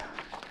up.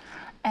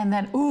 And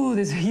then, ooh,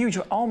 this huge,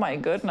 oh my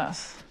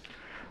goodness.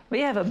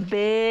 We have a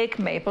big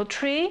maple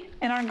tree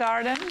in our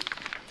garden.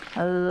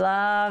 I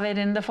love it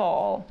in the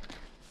fall.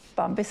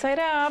 Bumpy side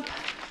up.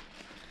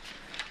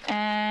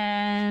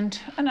 And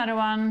another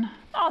one.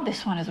 Oh,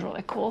 this one is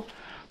really cool.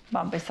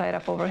 Bumpy side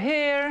up over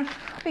here.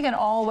 We can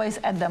always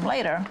add them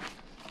later,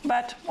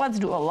 but let's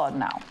do a lot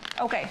now.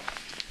 Okay,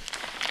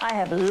 I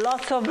have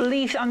lots of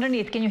leaves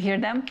underneath. Can you hear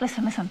them?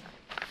 Listen, listen.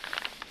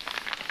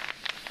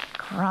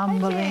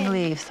 Crumbling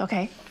leaves,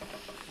 okay.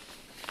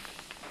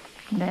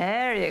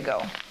 There you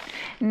go.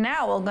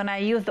 Now we're gonna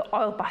use the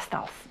oil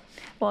pastels.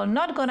 We're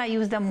not gonna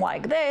use them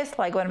like this,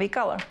 like when we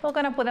color. We're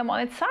gonna put them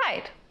on its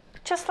side,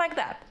 just like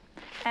that.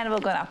 And we're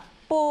gonna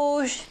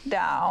push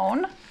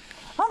down.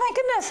 Oh my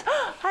goodness,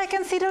 I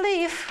can see the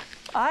leaf.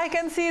 I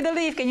can see the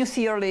leaf. Can you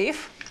see your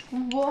leaf?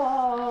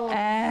 Whoa.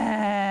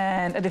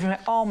 And a different,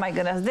 oh my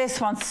goodness,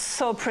 this one's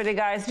so pretty,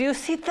 guys. Do you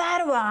see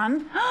that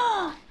one?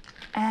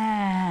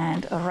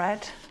 And a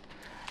red.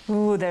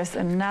 Ooh, there's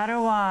another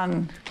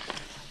one.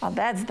 Oh,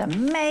 that's the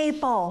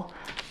maple.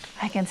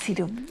 I can see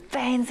the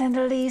veins in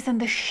the leaves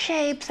and the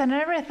shapes and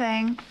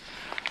everything.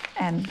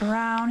 And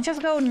brown,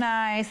 just go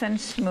nice and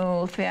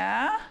smooth,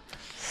 yeah?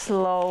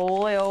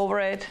 Slowly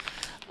over it.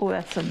 Oh,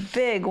 that's a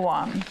big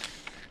one.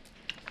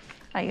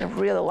 I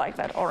really like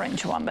that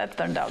orange one. That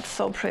turned out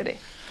so pretty.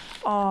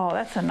 Oh,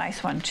 that's a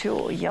nice one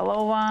too.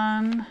 Yellow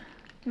one.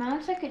 Mine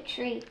looks like a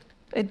tree.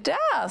 It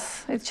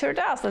does. It sure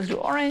does. Let's do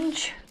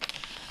orange.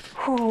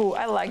 Ooh,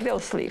 I like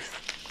those leaves.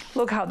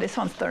 Look how this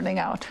one's turning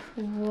out.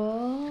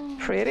 Whoa.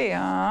 Pretty,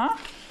 huh?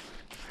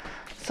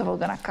 So we're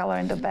gonna color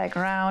in the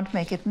background,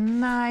 make it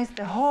nice.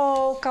 The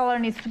whole color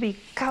needs to be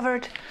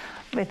covered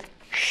with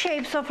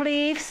shapes of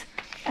leaves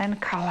and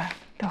color.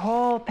 The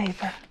whole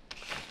paper.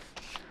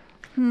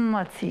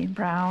 Let's see,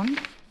 brown.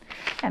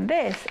 And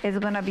this is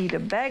gonna be the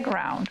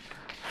background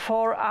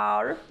for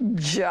our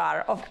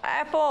jar of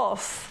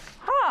apples.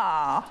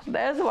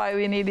 That's why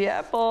we need the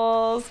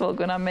apples. We're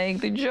gonna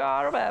make the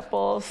jar of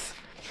apples.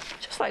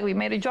 Just like we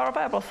made a jar of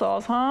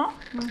applesauce, huh?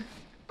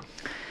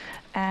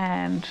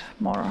 And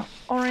more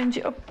orange,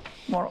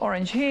 more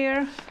orange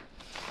here.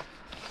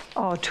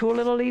 Oh, two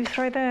little leaves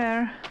right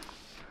there.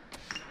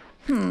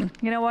 You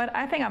know what?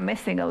 I think I'm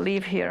missing a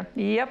leaf here.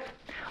 Yep.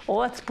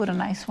 Let's put a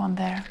nice one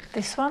there.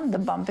 This one, the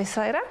bumpy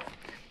side up.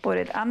 Put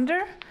it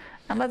under,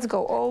 and let's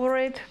go over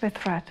it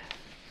with red.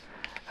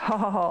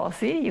 Oh,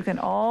 see, you can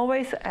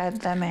always add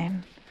them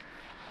in.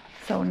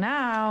 So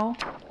now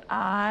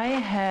I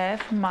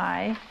have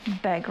my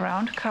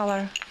background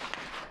color.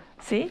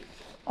 See,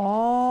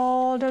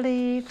 all the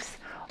leaves,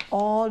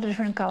 all the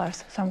different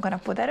colors. So I'm gonna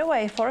put that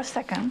away for a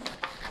second.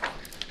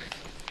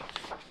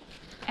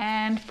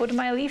 And put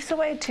my leaves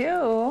away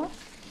too.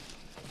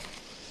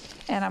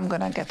 And I'm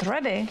gonna get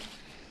ready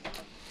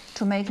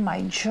to make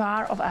my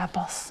jar of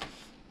apples.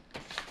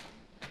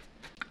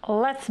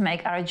 Let's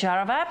make our jar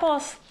of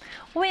apples.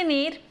 We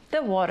need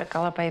the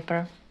watercolor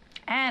paper.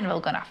 And we're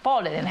gonna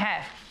fold it in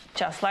half,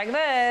 just like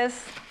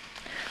this.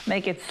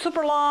 Make it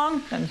super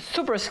long and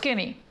super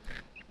skinny.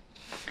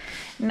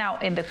 Now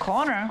in the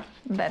corner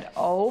that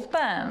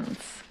opens,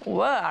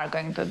 we are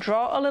going to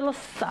draw a little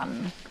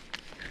sun.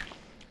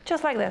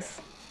 Just like this.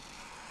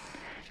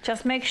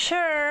 Just make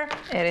sure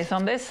it is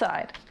on this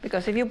side,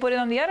 because if you put it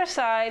on the other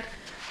side,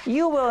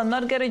 you will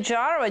not get a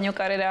jar when you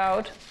cut it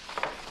out.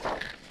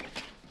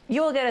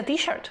 You will get a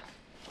t-shirt.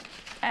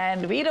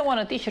 And we don't want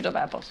a t-shirt of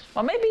apples.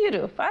 Well, maybe you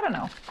do, I don't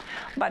know.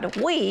 But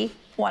we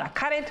want to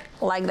cut it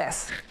like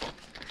this.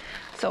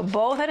 So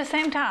both at the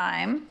same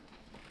time.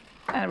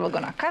 And we're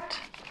gonna cut,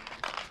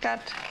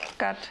 cut,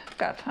 cut,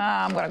 cut.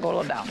 I'm gonna go a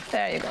little down.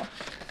 There you go.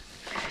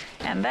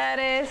 And that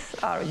is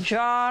our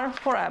jar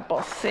for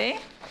apples, see?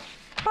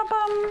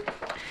 Ba-bum.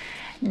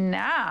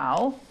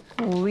 Now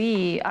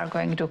we are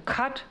going to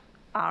cut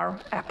our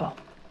apple.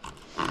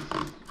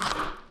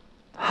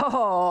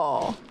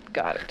 Oh,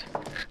 got it.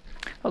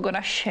 We're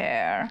gonna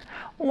share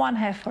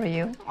 1/2 for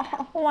you,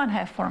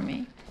 1/2 for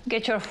me.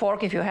 Get your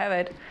fork if you have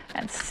it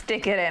and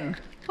stick it in.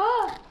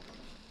 Oh.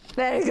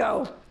 There you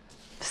go.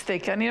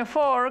 Stick it in your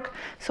fork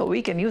so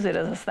we can use it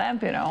as a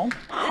stamp, you know.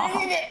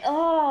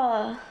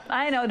 Oh.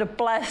 I know the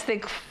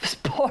plastic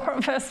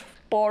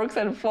forks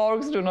and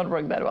forks do not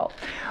work that well.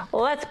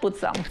 Let's put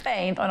some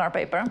paint on our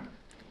paper.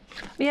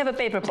 We have a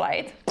paper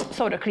plate,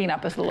 so the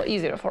cleanup is a little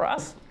easier for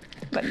us.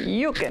 But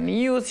you can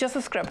use just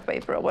a scrap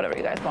paper or whatever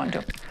you guys want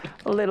to.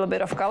 A little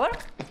bit of color,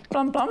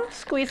 plum plum,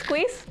 squeeze,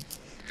 squeeze.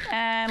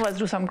 And let's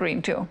do some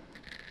green too.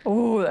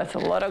 Ooh, that's a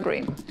lot of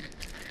green.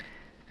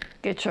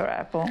 Get your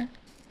apple.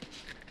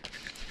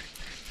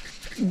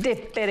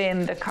 Dip it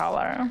in the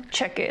color,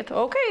 check it.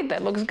 Okay,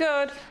 that looks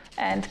good.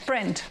 And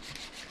print.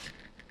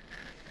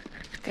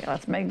 Okay,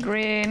 let's make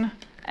green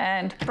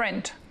and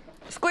print.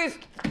 Squeeze,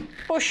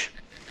 push.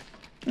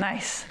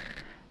 Nice.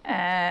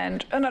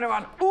 And another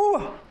one.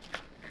 Ooh.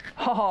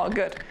 Oh,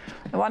 good.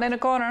 One in the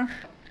corner.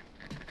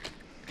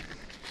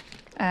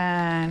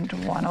 And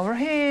one over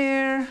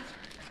here.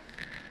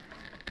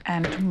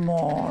 And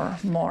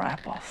more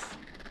apples.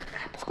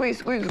 Squeeze,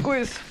 squeeze,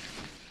 squeeze.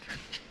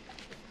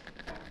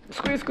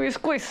 Squeeze, squeeze,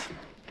 squeeze.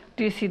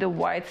 Do you see the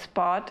white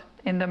spot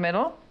in the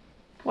middle?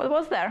 What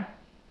was there?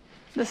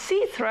 The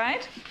seeds,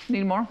 right?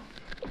 Need more?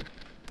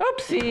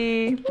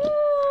 Oopsie.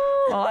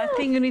 Well, I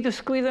think you need to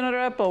squeeze another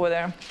apple over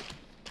there.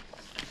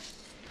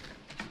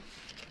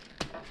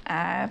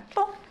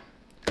 Apple.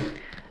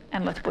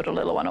 And let's put a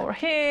little one over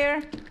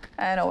here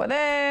and over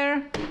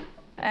there.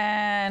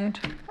 And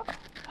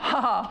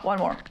haha, one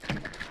more.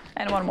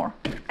 And one more.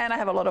 And I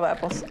have a lot of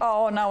apples.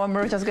 Oh, now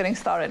we're just getting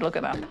started. Look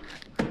at that.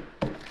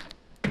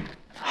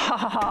 Ha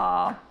ha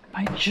ha,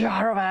 my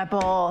jar of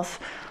apples.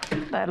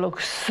 That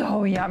looks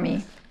so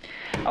yummy.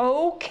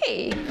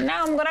 Okay,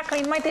 now I'm gonna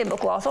clean my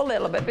tablecloth a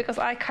little bit because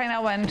I kind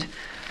of went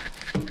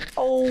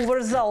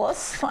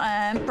overzealous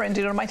and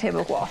printed on my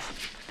tablecloth.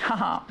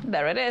 Haha,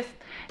 there it is.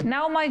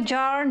 Now my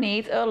jar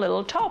needs a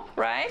little top,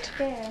 right?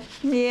 Yeah.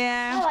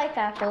 Yeah. I like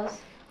apples.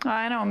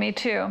 I know, me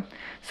too.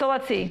 So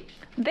let's see.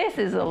 This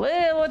is a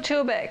little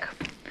too big.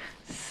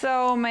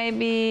 So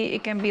maybe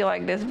it can be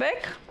like this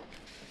big.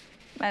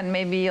 And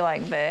maybe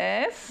like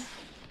this.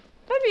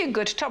 That'd be a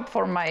good top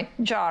for my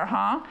jar,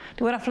 huh? Do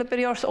you want to flip it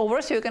yours over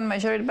so you can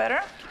measure it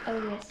better?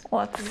 Oh, yes.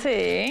 Let's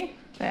see.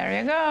 There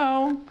you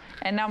go.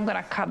 And now I'm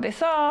gonna cut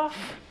this off.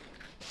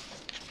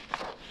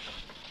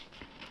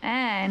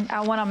 And I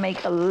wanna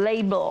make a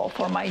label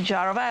for my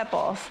jar of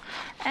apples.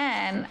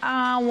 And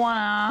I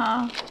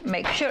wanna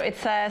make sure it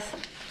says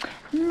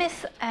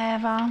Miss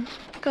Eva,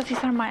 because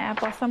these are my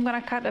apples. So I'm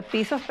gonna cut a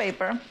piece of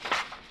paper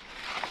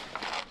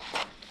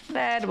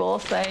that will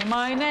say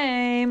my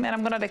name, and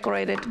I'm gonna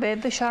decorate it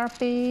with the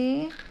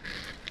Sharpie.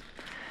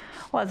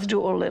 Let's do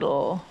a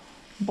little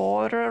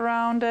border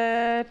around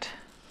it.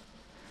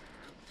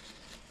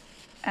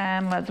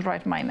 And let's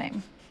write my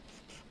name.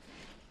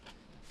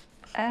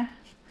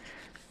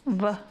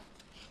 Eva.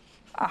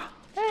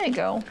 There you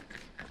go.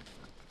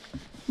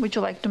 Would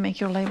you like to make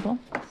your label?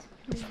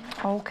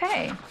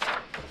 Okay.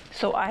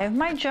 So I have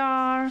my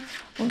jar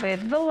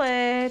with the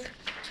lid,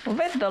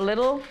 with the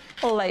little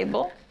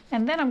label.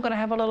 And then I'm gonna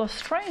have a little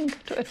string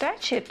to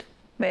attach it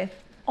with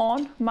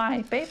on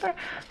my paper.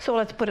 So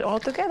let's put it all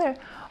together.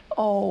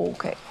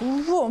 Okay,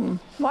 boom.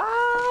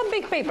 Wow,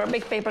 big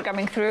paper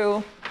coming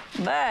through.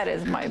 That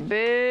is my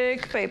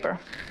big paper.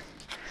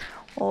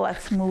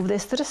 Let's move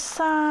this to the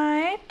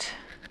side.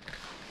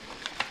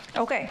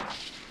 Okay.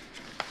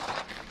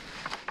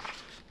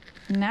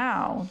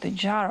 Now the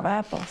jar of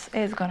apples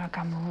is gonna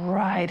come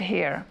right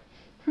here.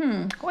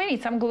 We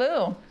need some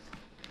glue.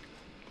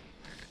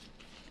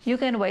 You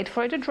can wait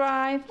for it to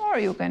dry, or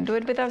you can do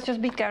it with us.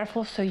 Just be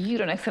careful so you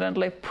don't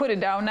accidentally put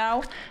it down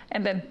now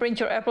and then print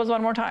your apples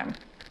one more time.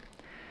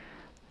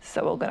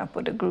 So we're gonna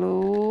put the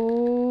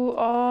glue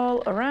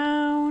all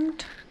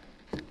around.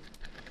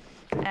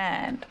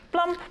 And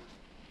plump,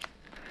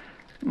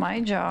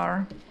 my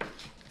jar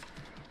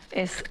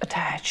is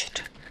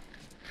attached.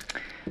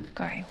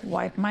 Okay,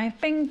 wipe my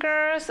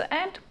fingers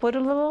and put a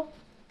little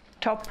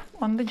top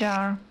on the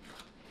jar.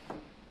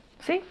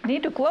 See,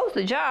 need to close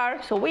the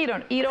jar so we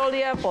don't eat all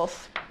the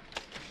apples.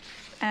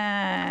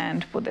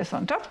 And put this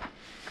on top.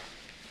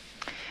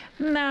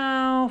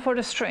 Now for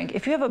the string.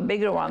 If you have a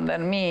bigger one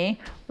than me,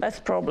 that's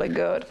probably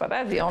good, but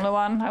that's the only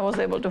one I was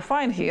able to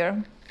find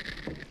here.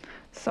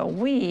 So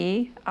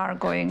we are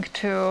going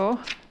to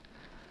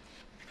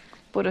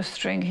put a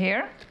string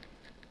here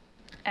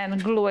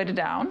and glue it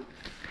down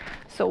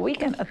so we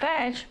can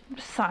attach a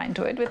sign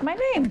to it with my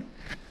name.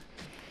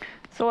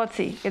 So let's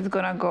see, it's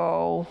gonna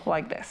go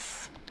like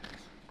this.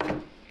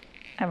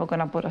 And we're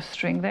gonna put a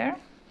string there.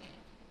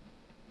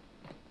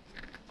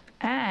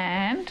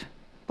 And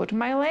put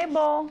my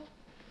label.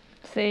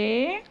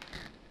 See?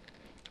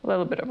 A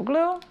little bit of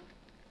glue.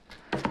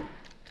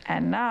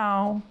 And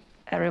now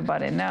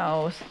everybody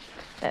knows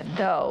that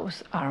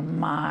those are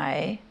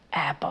my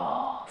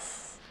apples.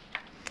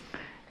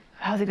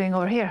 How's it going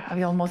over here? Are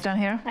we almost done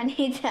here? I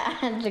need to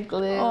add the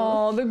glue.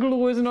 Oh, the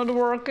glue is not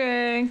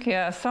working.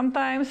 Yeah,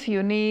 sometimes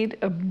you need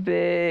a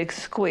big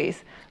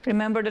squeeze.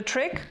 Remember the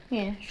trick?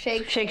 Yeah,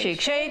 shake, Shake, shake,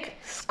 shake,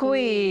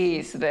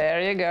 squeeze. There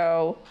you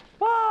go.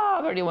 Wow,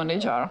 where do you want the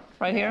jar?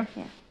 Right here?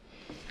 Yeah.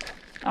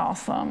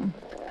 Awesome.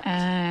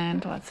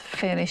 And let's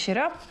finish it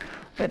up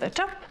with the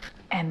top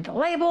and the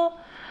label.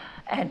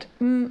 And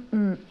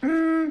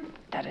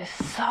that is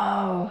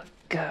so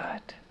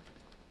good.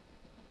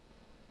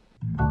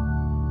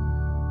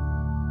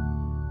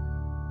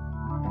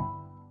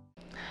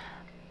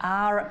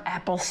 Our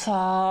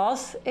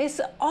applesauce is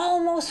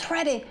almost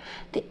ready.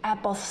 The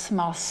apples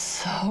smell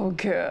so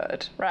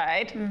good,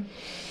 right?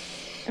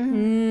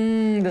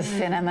 The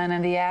cinnamon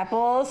and the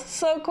apples,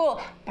 so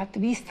cool. But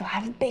we still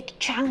have big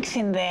chunks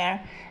in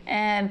there.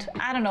 And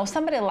I don't know,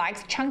 somebody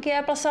likes chunky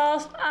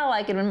applesauce. I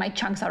like it when my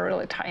chunks are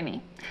really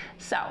tiny.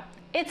 So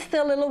it's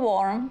still a little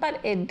warm,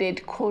 but it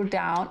did cool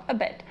down a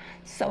bit.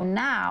 So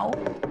now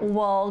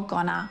we're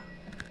gonna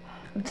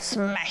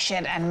smash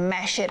it and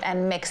mash it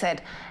and mix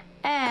it.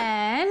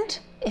 And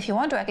if you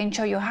want to, I can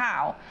show you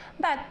how.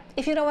 But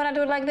if you don't want to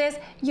do it like this,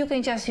 you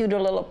can just use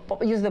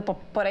the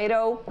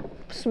potato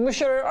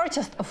smoosher or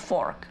just a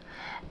fork.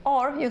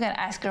 Or you can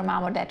ask your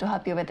mom or dad to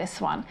help you with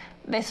this one.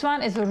 This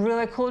one is a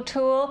really cool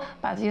tool,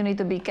 but you need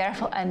to be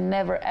careful and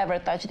never ever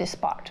touch this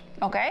part,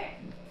 okay?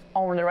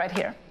 Only right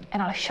here.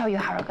 And I'll show you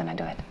how we're gonna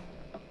do it.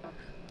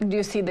 Do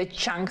you see the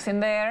chunks in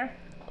there?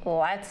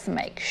 Let's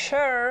make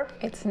sure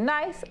it's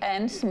nice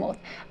and smooth.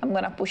 I'm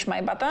gonna push my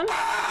button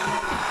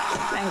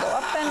and go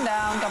up and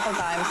down a couple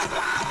times.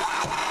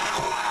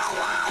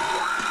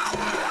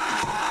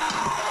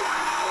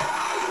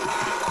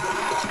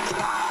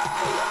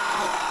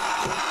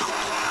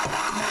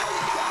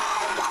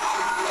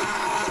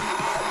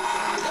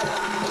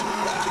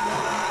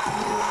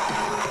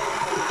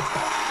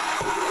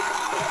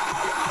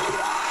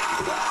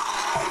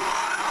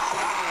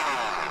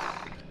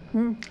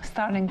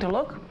 Starting to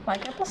look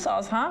like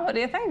applesauce, huh? What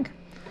do you think?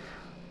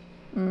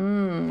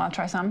 I'll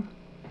try some.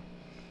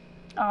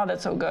 Oh,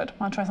 that's so good.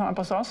 I'll try some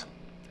applesauce.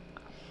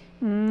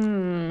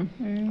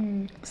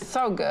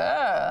 So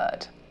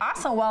good.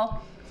 Awesome.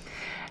 Well,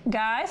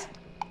 guys,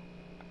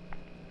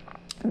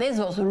 this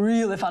was a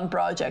really fun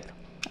project.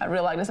 I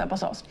really like this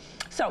applesauce.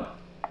 So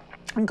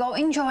go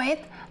enjoy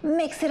it.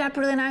 Mix it up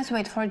really nice.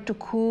 Wait for it to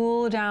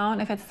cool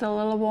down if it's still a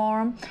little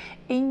warm.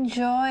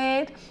 Enjoy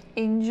it.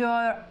 Enjoy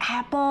your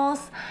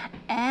apples.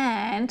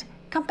 And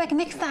come back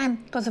next time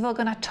because we're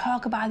gonna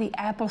talk about the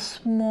apples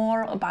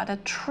more, about the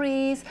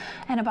trees,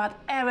 and about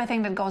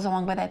everything that goes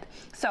along with it.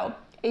 So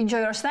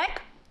enjoy your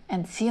snack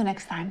and see you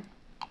next time.